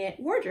hand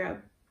knit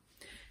wardrobe.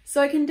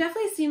 So I can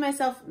definitely see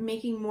myself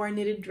making more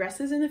knitted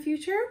dresses in the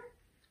future,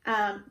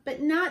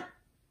 but not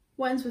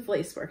ones with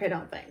lace work, I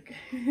don't think.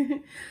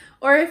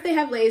 Or if they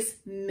have lace,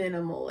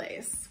 minimal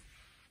lace.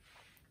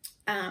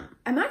 I'm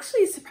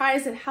actually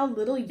surprised at how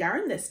little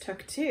yarn this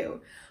took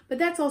too, but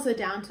that's also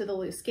down to the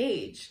loose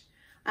gauge.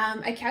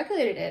 I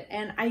calculated it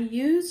and I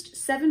used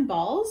 7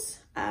 balls,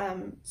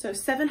 so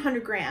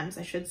 700 grams,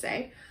 I should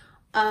say,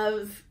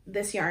 of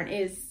this yarn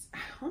is,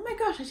 oh my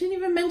gosh, I didn't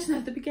even mention that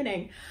at the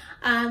beginning.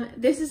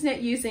 This is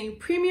knit using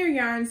Premier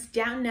Yarns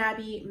Downton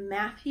Abbey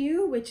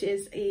Matthew, which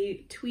is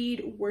a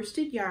tweed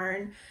worsted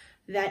yarn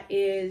that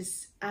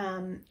is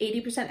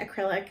 80%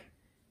 acrylic,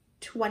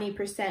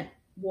 20%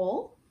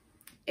 wool.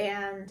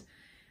 And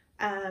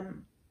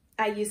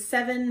I used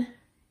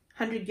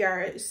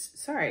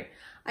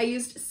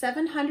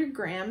 700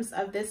 grams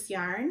of this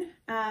yarn,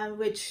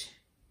 which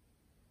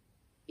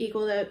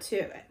equaled out to,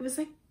 it was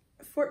like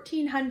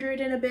 1,400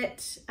 and a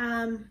bit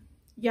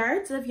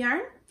yards of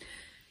yarn.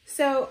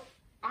 So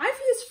I've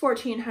used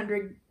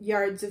 1,400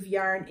 yards of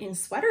yarn in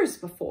sweaters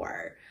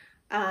before.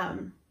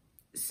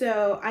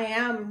 So I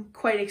am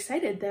quite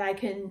excited that I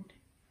can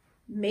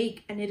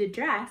make a knitted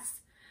dress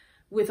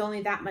with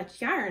only that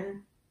much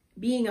yarn,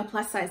 being a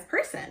plus size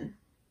person.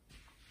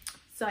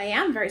 So I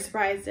am very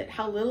surprised at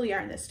how little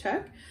yarn this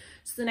took.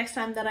 So the next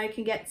time that I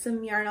can get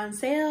some yarn on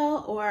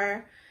sale,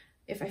 or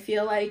if I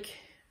feel like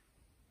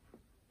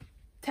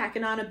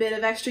tacking on a bit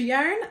of extra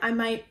yarn, I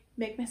might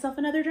make myself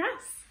another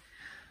dress.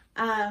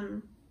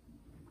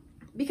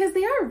 Because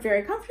they are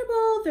very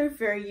comfortable, they're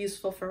very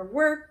useful for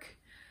work,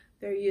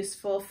 they're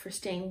useful for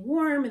staying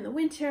warm in the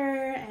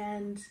winter,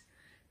 and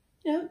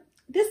you know,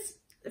 this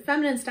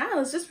feminine style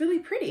is just really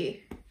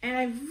pretty, and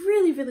I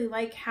really, really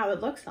like how it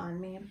looks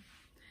on me.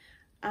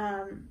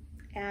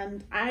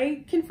 And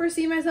I can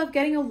foresee myself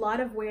getting a lot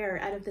of wear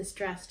out of this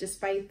dress,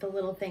 despite the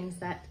little things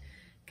that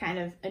kind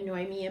of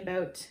annoy me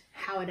about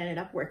how it ended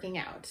up working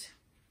out.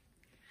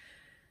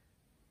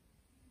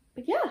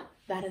 But yeah,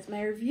 that is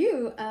my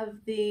review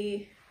of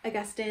the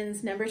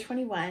Augustins number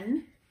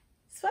 21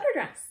 sweater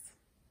dress.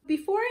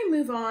 Before I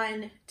move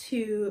on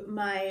to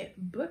my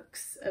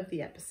books of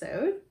the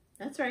episode,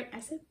 that's right, I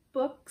said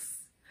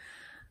books.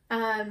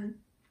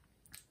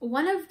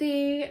 One of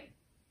the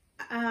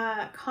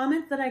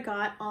comments that I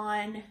got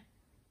on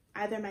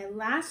either my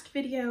last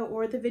video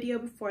or the video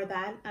before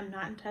that, I'm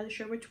not entirely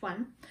sure which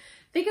one, I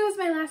think it was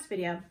my last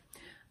video,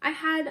 I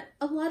had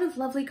a lot of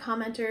lovely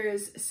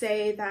commenters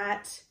say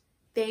that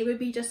they would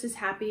be just as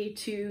happy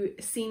to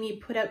see me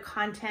put out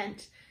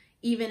content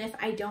even if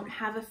I don't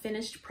have a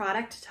finished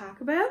product to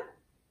talk about.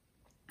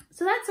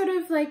 So that sort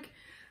of like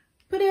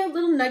put a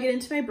little nugget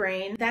into my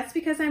brain. That's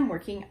because I'm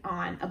working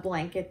on a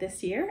blanket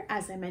this year,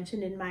 as I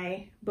mentioned in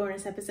my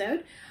bonus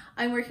episode.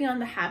 I'm working on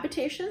the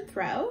habitation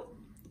throw,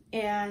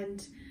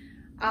 and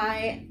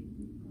I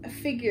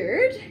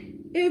figured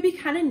it would be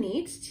kind of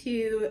neat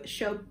to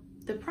show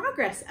the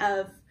progress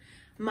of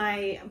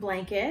my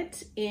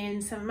blanket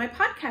in some of my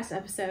podcast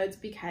episodes,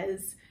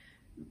 because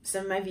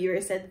some of my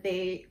viewers said that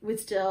they would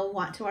still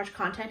want to watch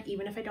content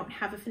even if I don't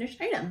have a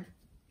finished item.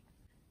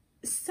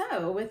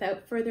 So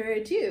without further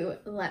ado,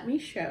 let me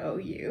show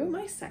you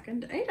my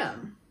second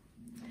item.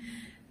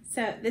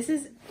 So this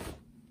is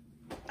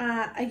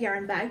a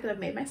yarn bag that I've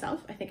made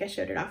myself. I think I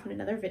showed it off in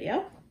another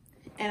video.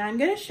 And I'm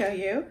going to show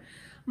you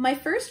my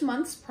first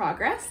month's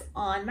progress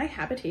on my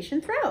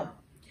habitation throw.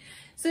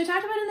 So I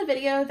talked about in the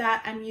video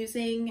that I'm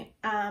using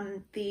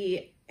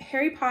the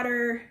Harry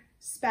Potter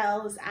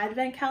Spells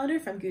Advent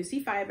Calendar from Goosey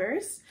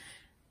Fibers.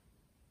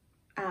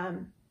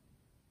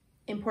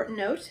 Important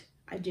note,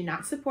 I do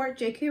not support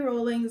J.K.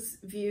 Rowling's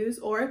views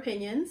or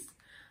opinions.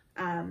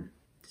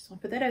 Just want to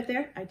put that out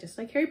there. I just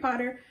like Harry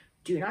Potter,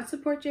 do not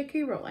support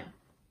J.K. Rowling.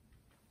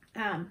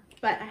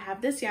 But I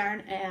have this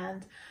yarn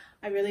and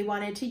I really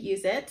wanted to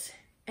use it.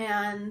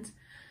 And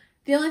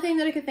the only thing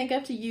that I could think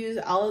of to use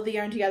all of the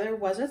yarn together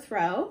was a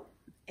throw.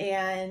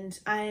 And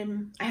I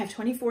have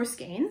 24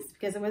 skeins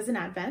because it was an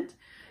Advent.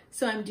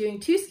 So I'm doing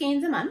 2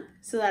 skeins a month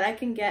so that I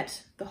can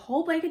get the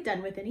whole blanket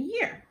done within a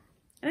year.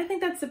 And I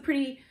think that's a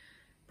pretty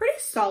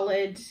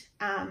solid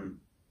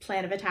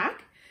plan of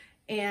attack.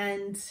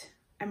 And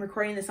I'm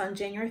recording this on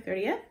January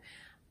 30th.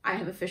 I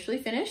have officially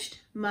finished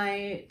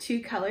my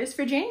 2 colors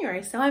for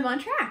January, so I'm on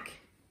track.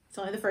 It's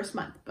only the first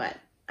month, but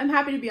I'm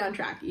happy to be on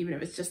track, even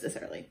if it's just this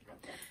early.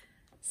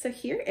 So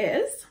here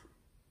is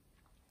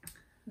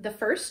the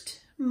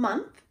first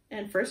month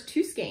and first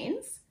 2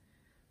 skeins.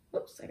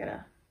 Whoops, I got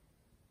a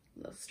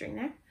little string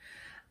there,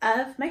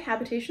 of my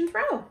habitation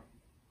throw.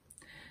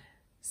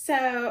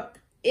 So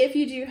if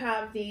you do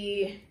have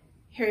the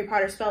Harry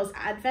Potter Spells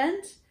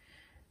Advent,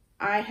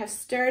 I have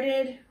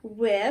started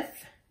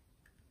with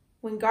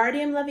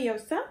Wingardium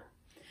Leviosa,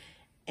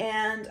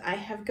 and I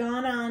have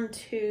gone on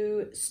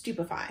to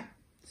Stupefy.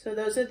 So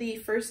those are the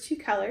first 2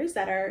 colors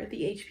that are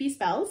the HP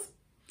spells.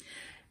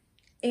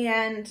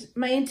 And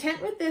my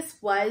intent with this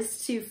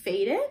was to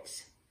fade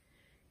it,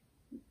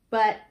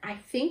 but I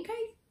think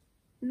I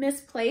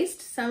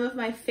misplaced some of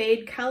my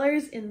fade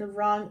colors in the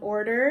wrong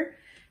order,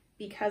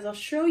 because I'll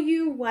show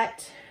you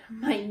what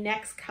my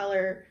next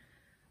color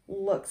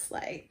looks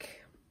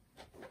like.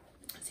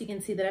 So you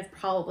can see that I've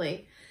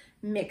probably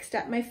mixed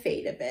up my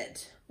fade a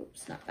bit.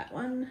 Oops, not that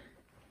one.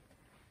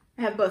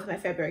 I have both of my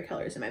February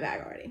colors in my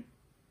bag already.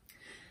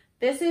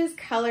 This is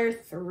color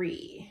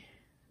 3,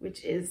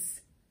 which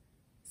is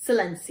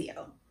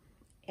Silencio.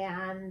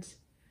 And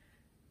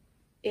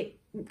it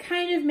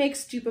kind of makes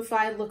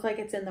Stupefy look like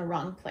it's in the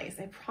wrong place.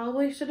 I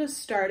probably should have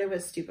started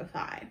with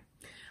Stupefy.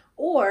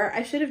 Or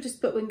I should have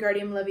just put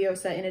Wingardium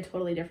Leviosa in a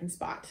totally different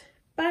spot.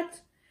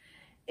 But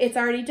it's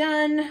already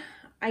done.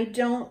 I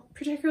don't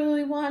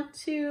particularly want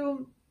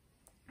to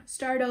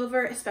start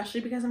over,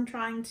 especially because I'm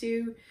trying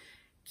to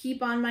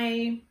keep on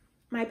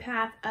my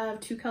path of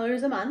 2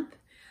 colors a month.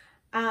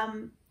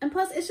 And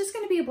plus, it's just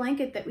going to be a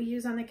blanket that we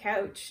use on the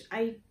couch.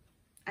 I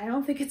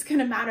don't think it's going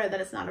to matter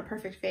that it's not a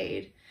perfect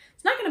fade.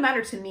 It's not going to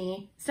matter to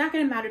me. It's not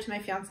going to matter to my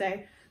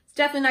fiance. It's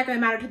definitely not going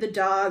to matter to the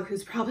dog,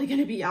 who's probably going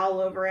to be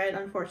all over it,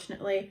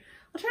 unfortunately.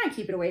 I'll try and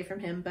keep it away from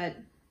him, but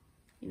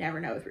you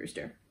never know with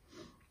Rooster.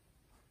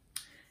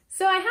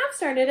 So I have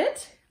started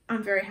it.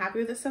 I'm very happy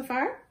with it so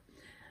far.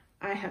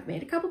 I have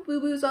made a couple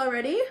boo-boos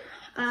already.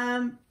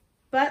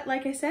 But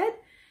like I said,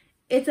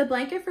 it's a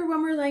blanket for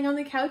when we're laying on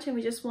the couch and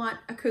we just want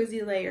a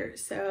cozy layer.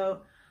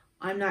 So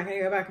I'm not going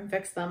to go back and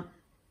fix them.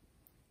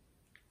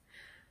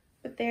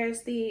 But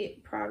there's the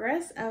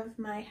progress of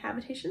my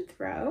habitation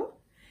throw.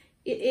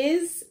 It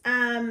is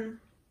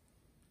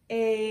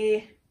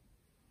a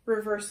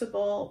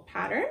reversible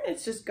pattern.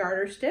 It's just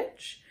garter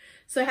stitch.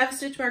 So I have a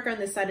stitch marker on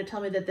this side to tell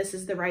me that this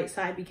is the right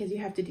side, because you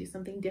have to do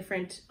something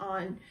different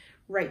on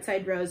right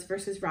side rows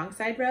versus wrong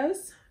side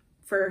rows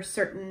for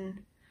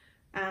certain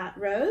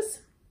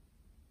rows.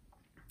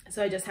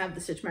 So I just have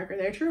the stitch marker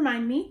there to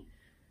remind me.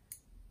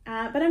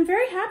 But I'm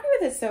very happy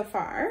with it so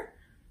far.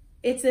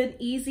 It's an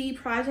easy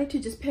project to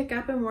just pick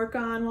up and work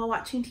on while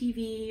watching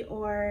TV,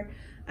 or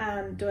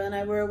Doyle and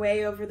I were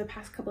away over the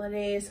past couple of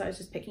days, so I was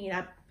just picking it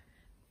up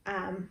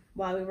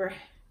while we were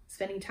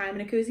spending time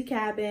in a cozy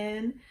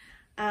cabin.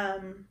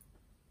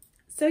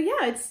 So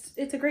yeah,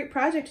 it's a great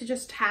project to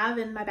just have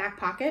in my back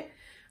pocket,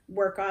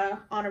 work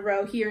on a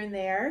row here and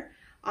there.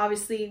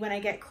 Obviously, when I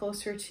get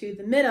closer to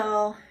the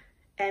middle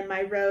and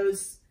my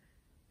rows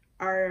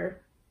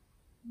are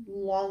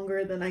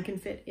longer than I can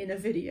fit in a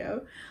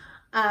video,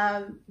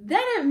 then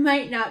it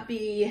might not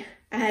be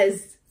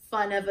as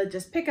fun of a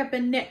just pick up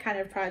and knit kind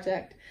of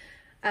project.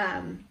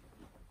 By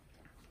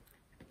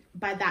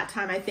that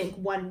time, I think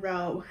one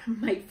row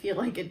might feel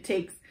like it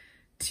takes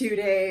 2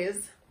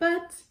 days,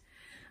 but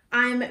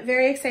I'm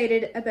very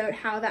excited about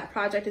how that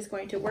project is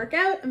going to work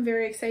out. I'm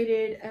very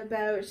excited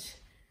about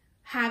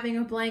having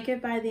a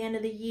blanket by the end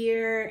of the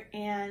year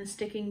and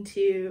sticking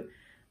to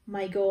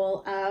my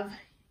goal of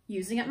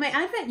using up my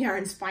Advent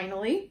yarns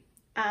finally.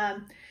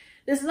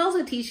 This is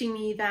also teaching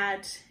me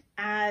that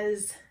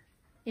as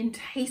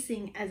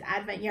enticing as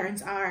Advent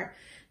yarns are,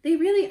 they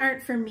really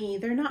aren't for me.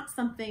 They're not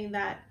something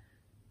that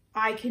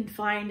I can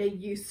find a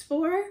use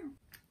for.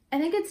 I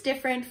think it's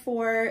different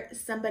for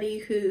somebody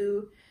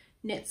who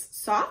knits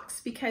socks,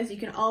 because you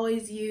can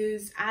always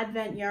use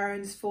Advent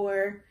yarns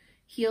for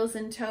heels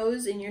and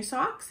toes in your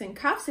socks and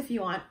cuffs if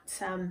you want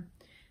some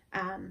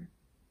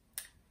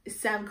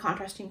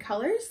contrasting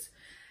colors.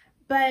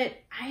 But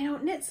I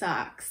don't knit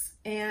socks,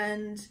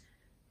 and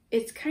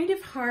it's kind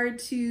of hard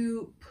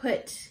to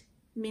put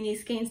mini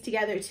skeins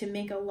together to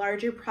make a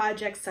larger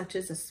project such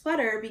as a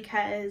sweater,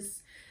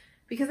 because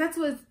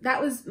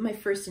that was my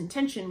first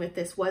intention with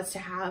this, was to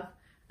have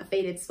a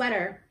faded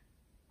sweater.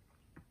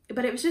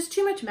 But it was just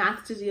too much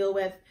math to deal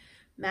with,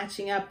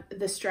 matching up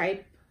the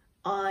stripe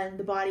on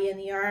the body and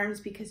the arms,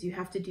 because you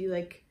have to do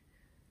like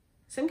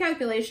some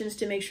calculations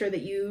to make sure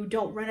that you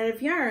don't run out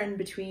of yarn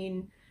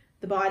between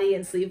the body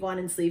and sleeve 1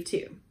 and sleeve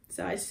 2.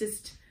 So it's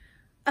just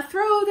a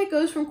throw that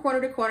goes from corner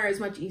to corner is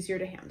much easier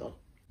to handle.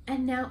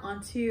 And now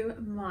onto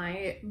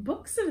my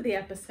books of the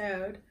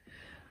episode.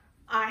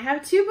 I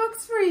have 2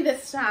 books for you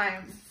this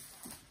time.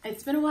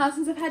 It's been a while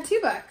since I've had 2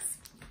 books.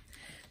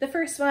 The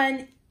first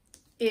one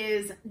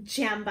is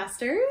Jam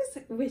Busters,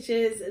 which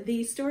is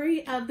the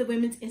story of the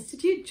Women's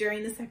Institute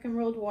during the Second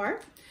World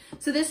War.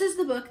 So this is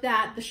the book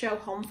that the show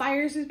Home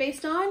Fires is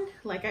based on,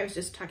 like I was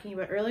just talking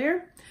about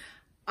earlier.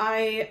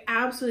 I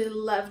absolutely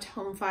loved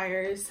Home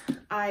Fires.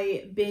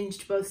 I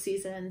binged both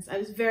seasons. I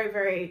was very,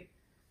 very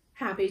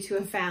happy to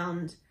have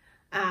found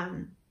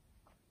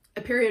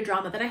a period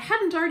drama that I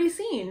hadn't already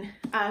seen.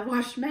 I've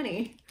watched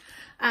many.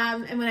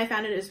 And when I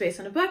found it was based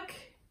on a book,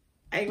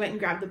 I went and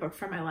grabbed the book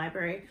from my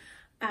library.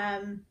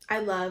 I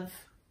love,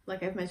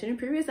 like I've mentioned in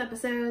previous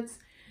episodes,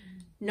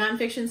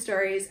 nonfiction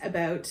stories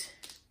about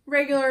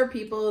regular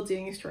people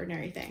doing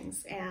extraordinary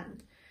things.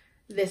 And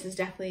this is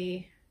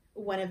definitely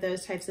one of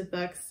those types of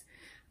books.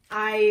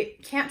 I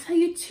can't tell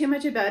you too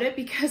much about it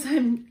because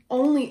I'm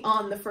only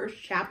on the first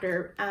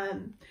chapter.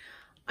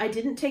 I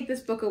didn't take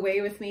this book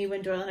away with me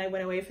when Doyle and I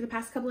went away for the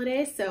past couple of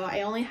days, so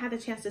I only had the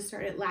chance to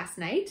start it last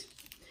night.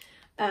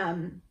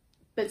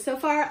 But so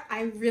far,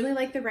 I really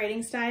like the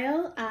writing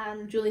style.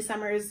 Julie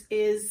Summers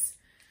is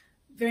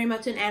very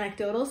much an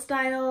anecdotal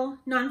style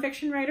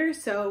nonfiction writer,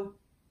 so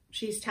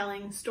she's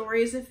telling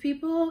stories of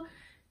people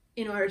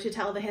in order to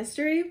tell the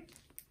history.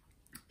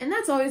 And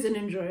that's always an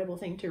enjoyable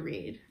thing to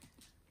read.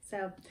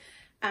 So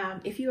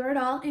if you are at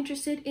all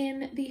interested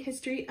in the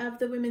history of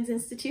the Women's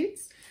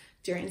Institutes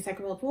during the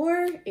Second World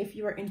War, if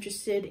you are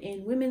interested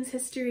in women's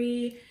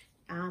history,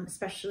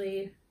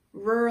 especially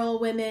rural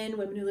women,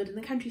 women who lived in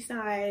the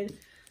countryside,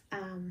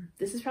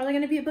 this is probably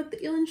going to be a book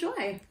that you'll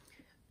enjoy.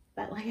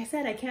 But like I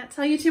said, I can't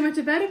tell you too much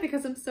about it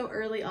because I'm so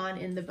early on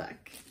in the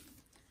book.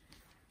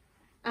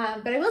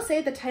 But I will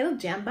say the title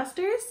Jam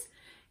Busters,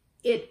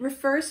 it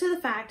refers to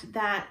the fact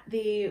that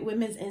the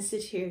Women's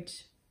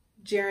Institute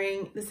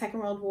during the Second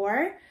World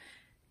War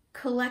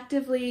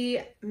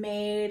collectively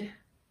made,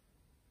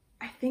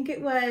 I think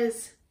it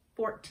was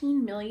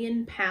 14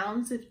 million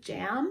pounds of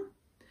jam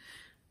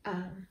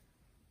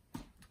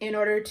in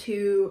order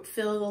to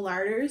fill the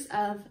larders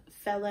of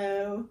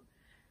fellow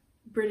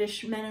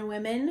British men and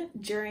women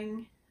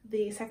during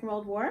the Second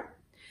World War.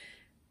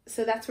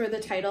 So that's where the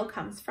title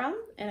comes from,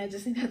 and I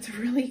just think that's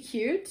really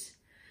cute.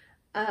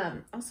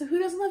 Also, who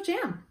doesn't love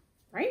jam,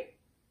 right?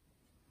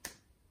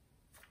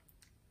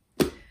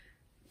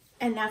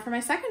 And now for my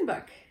second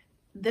book.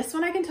 This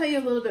one I can tell you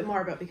a little bit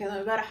more about because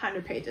I'm about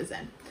 100 pages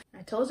in.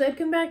 I told you I'd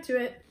come back to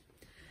it.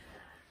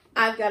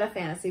 I've got a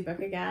fantasy book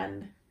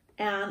again,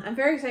 and I'm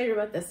very excited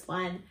about this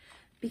one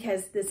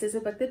because this is a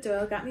book that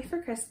Doyle got me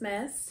for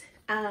Christmas.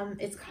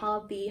 It's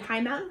called The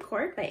High Mountain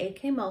Court by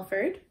A.K.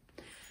 Mulford.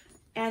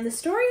 And the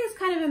story is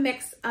kind of a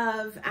mix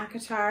of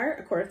ACOTAR,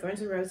 A Court of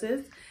Thorns and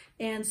Roses,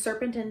 and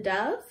Serpent and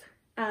Dove,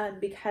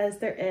 because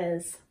there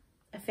is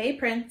a Fey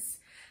prince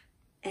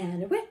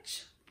and a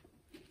witch.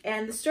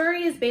 And the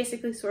story is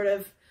basically sort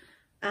of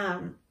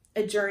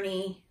a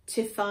journey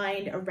to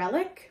find a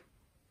relic,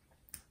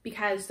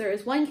 because there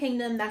is one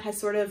kingdom that has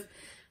sort of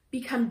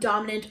become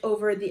dominant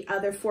over the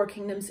other 4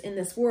 kingdoms in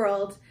this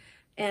world,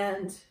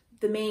 and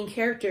the main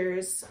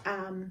characters,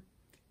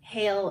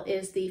 Hale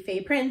is the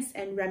Fey Prince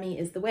and Remy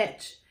is the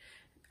witch,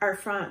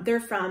 they're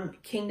from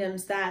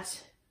kingdoms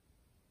that,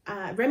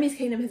 Remy's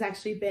kingdom has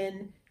actually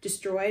been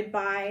destroyed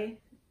by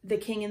the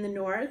king in the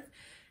north,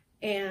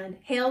 and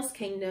Hale's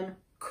kingdom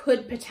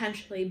could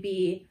potentially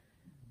be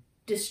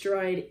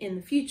destroyed in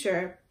the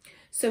future.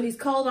 So he's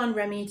called on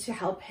Remy to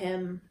help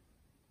him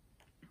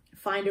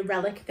find a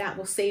relic that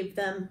will save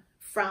them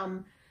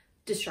from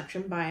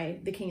destruction by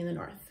the king in the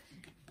north.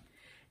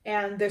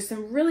 And there's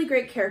some really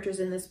great characters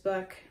in this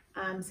book,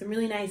 some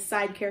really nice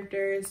side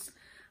characters,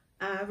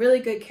 really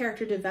good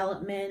character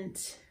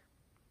development,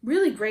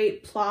 really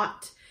great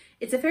plot.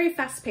 It's a very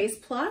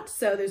fast-paced plot,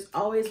 so there's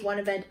always one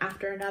event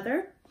after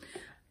another.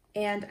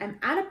 And I'm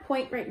at a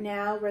point right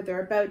now where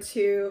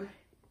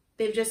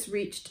they've just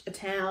reached a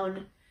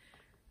town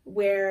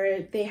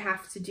where they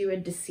have to do a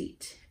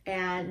deceit.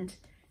 And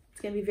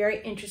it's going to be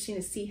very interesting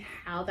to see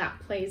how that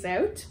plays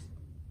out.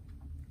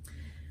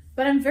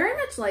 But I'm very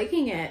much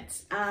liking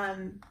it.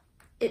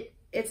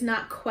 It's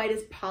not quite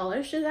as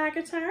polished as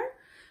ACOTAR,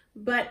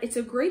 but it's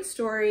a great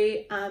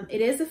story. It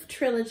is a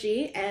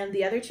trilogy, and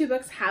the other 2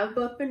 books have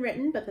both been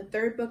written, but the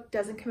 3rd book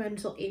doesn't come out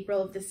until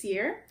April of this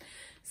year.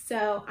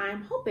 So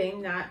I'm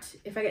hoping that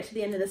if I get to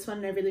the end of this one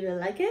and I really, really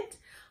like it,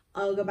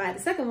 I'll go buy the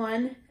second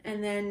one,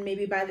 and then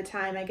maybe by the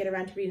time I get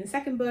around to reading the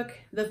second book,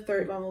 the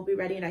 3rd one will be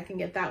ready and I can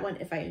get that one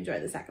if I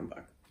enjoy the second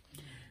book.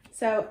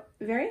 So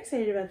very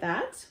excited about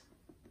that.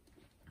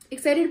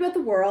 Excited about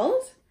the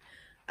world.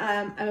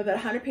 I'm about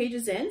 100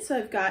 pages in, so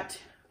I've got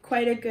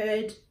quite a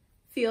good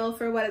feel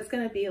for what it's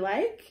going to be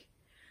like.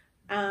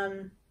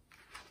 The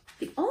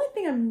only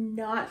thing I'm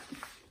not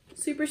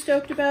super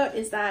stoked about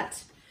is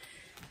that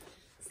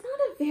it's not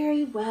a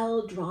very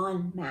well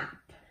drawn map.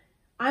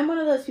 I'm one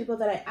of those people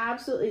that I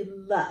absolutely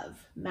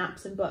love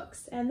maps and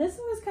books, and this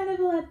one was kind of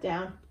a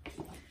letdown.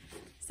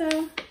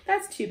 So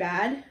that's too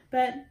bad,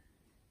 but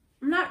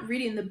I'm not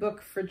reading the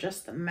book for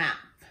just the map,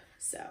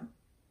 so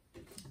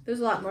there's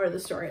a lot more to the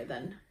story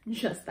than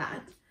just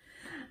that.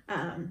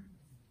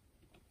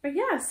 But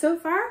yeah, so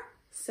far,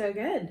 so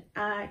good.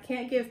 I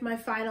can't give my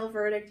final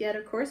verdict yet,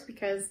 of course,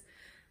 because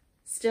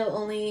still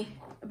only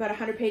about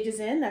 100 pages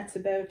in. That's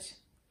about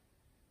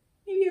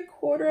maybe a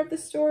quarter of the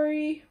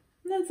story.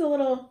 That's a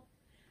little,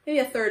 maybe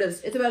it's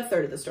about a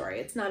third of the story.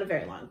 It's not a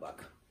very long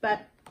book,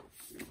 but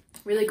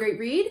really great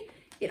read.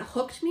 It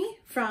hooked me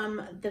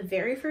from the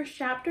very first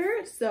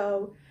chapter,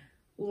 so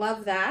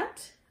love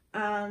that.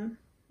 And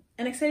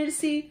excited to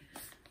see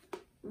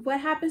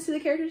what happens to the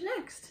characters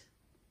next.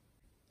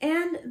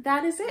 And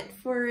that is it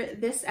for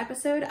this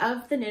episode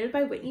of the Knitted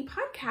by Whitney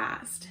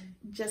podcast.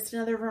 Just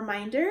another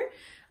reminder,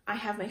 I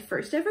have my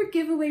first ever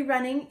giveaway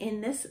running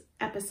in this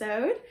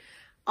episode.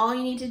 All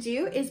you need to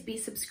do is be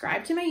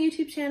subscribed to my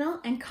YouTube channel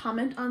and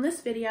comment on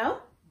this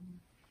video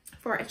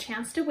for a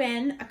chance to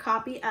win a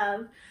copy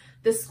of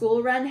the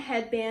School Run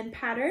Headband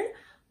pattern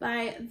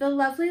by the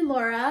lovely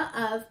Laura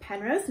of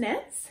Penrose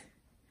Knits,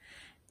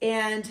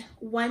 and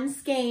 1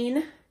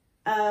 skein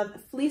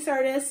of Fleece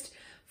Artist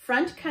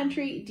Front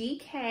Country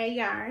DK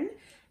yarn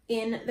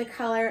in the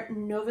color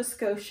Nova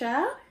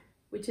Scotia,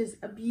 which is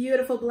a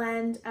beautiful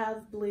blend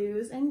of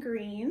blues and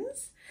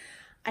greens.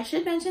 I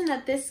should mention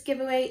that this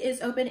giveaway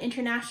is open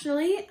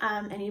internationally.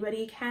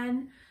 Anybody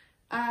can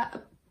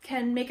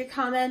make a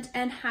comment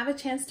and have a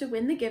chance to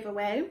win the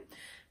giveaway.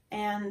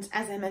 And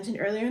as I mentioned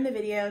earlier in the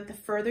video, the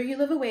further you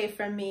live away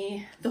from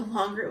me, the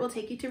longer it will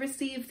take you to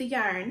receive the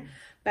yarn.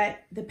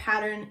 But the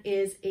pattern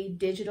is a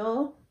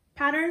digital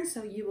pattern,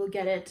 so you will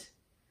get it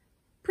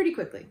pretty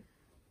quickly.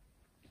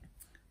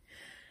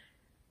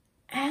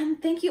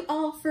 And thank you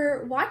all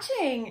for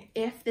watching.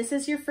 If this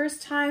is your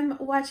first time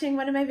watching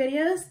one of my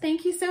videos,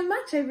 thank you so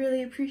much. I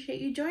really appreciate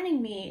you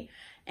joining me,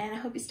 and I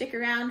hope you stick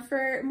around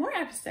for more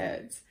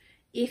episodes.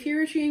 If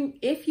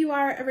you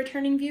are a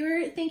returning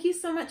viewer, thank you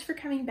so much for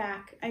coming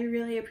back. I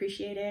really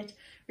appreciate it.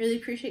 Really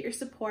appreciate your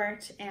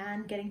support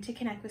and getting to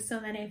connect with so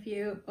many of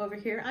you over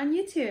here on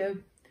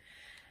YouTube.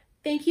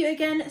 Thank you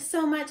again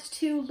so much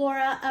to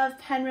Laura of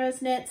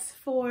Penrose Knits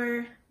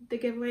for the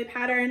giveaway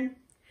pattern.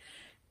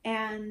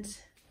 And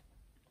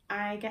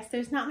I guess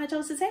there's not much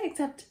else to say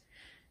except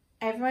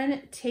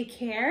everyone take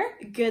care,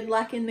 good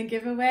luck in the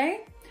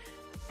giveaway,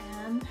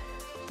 and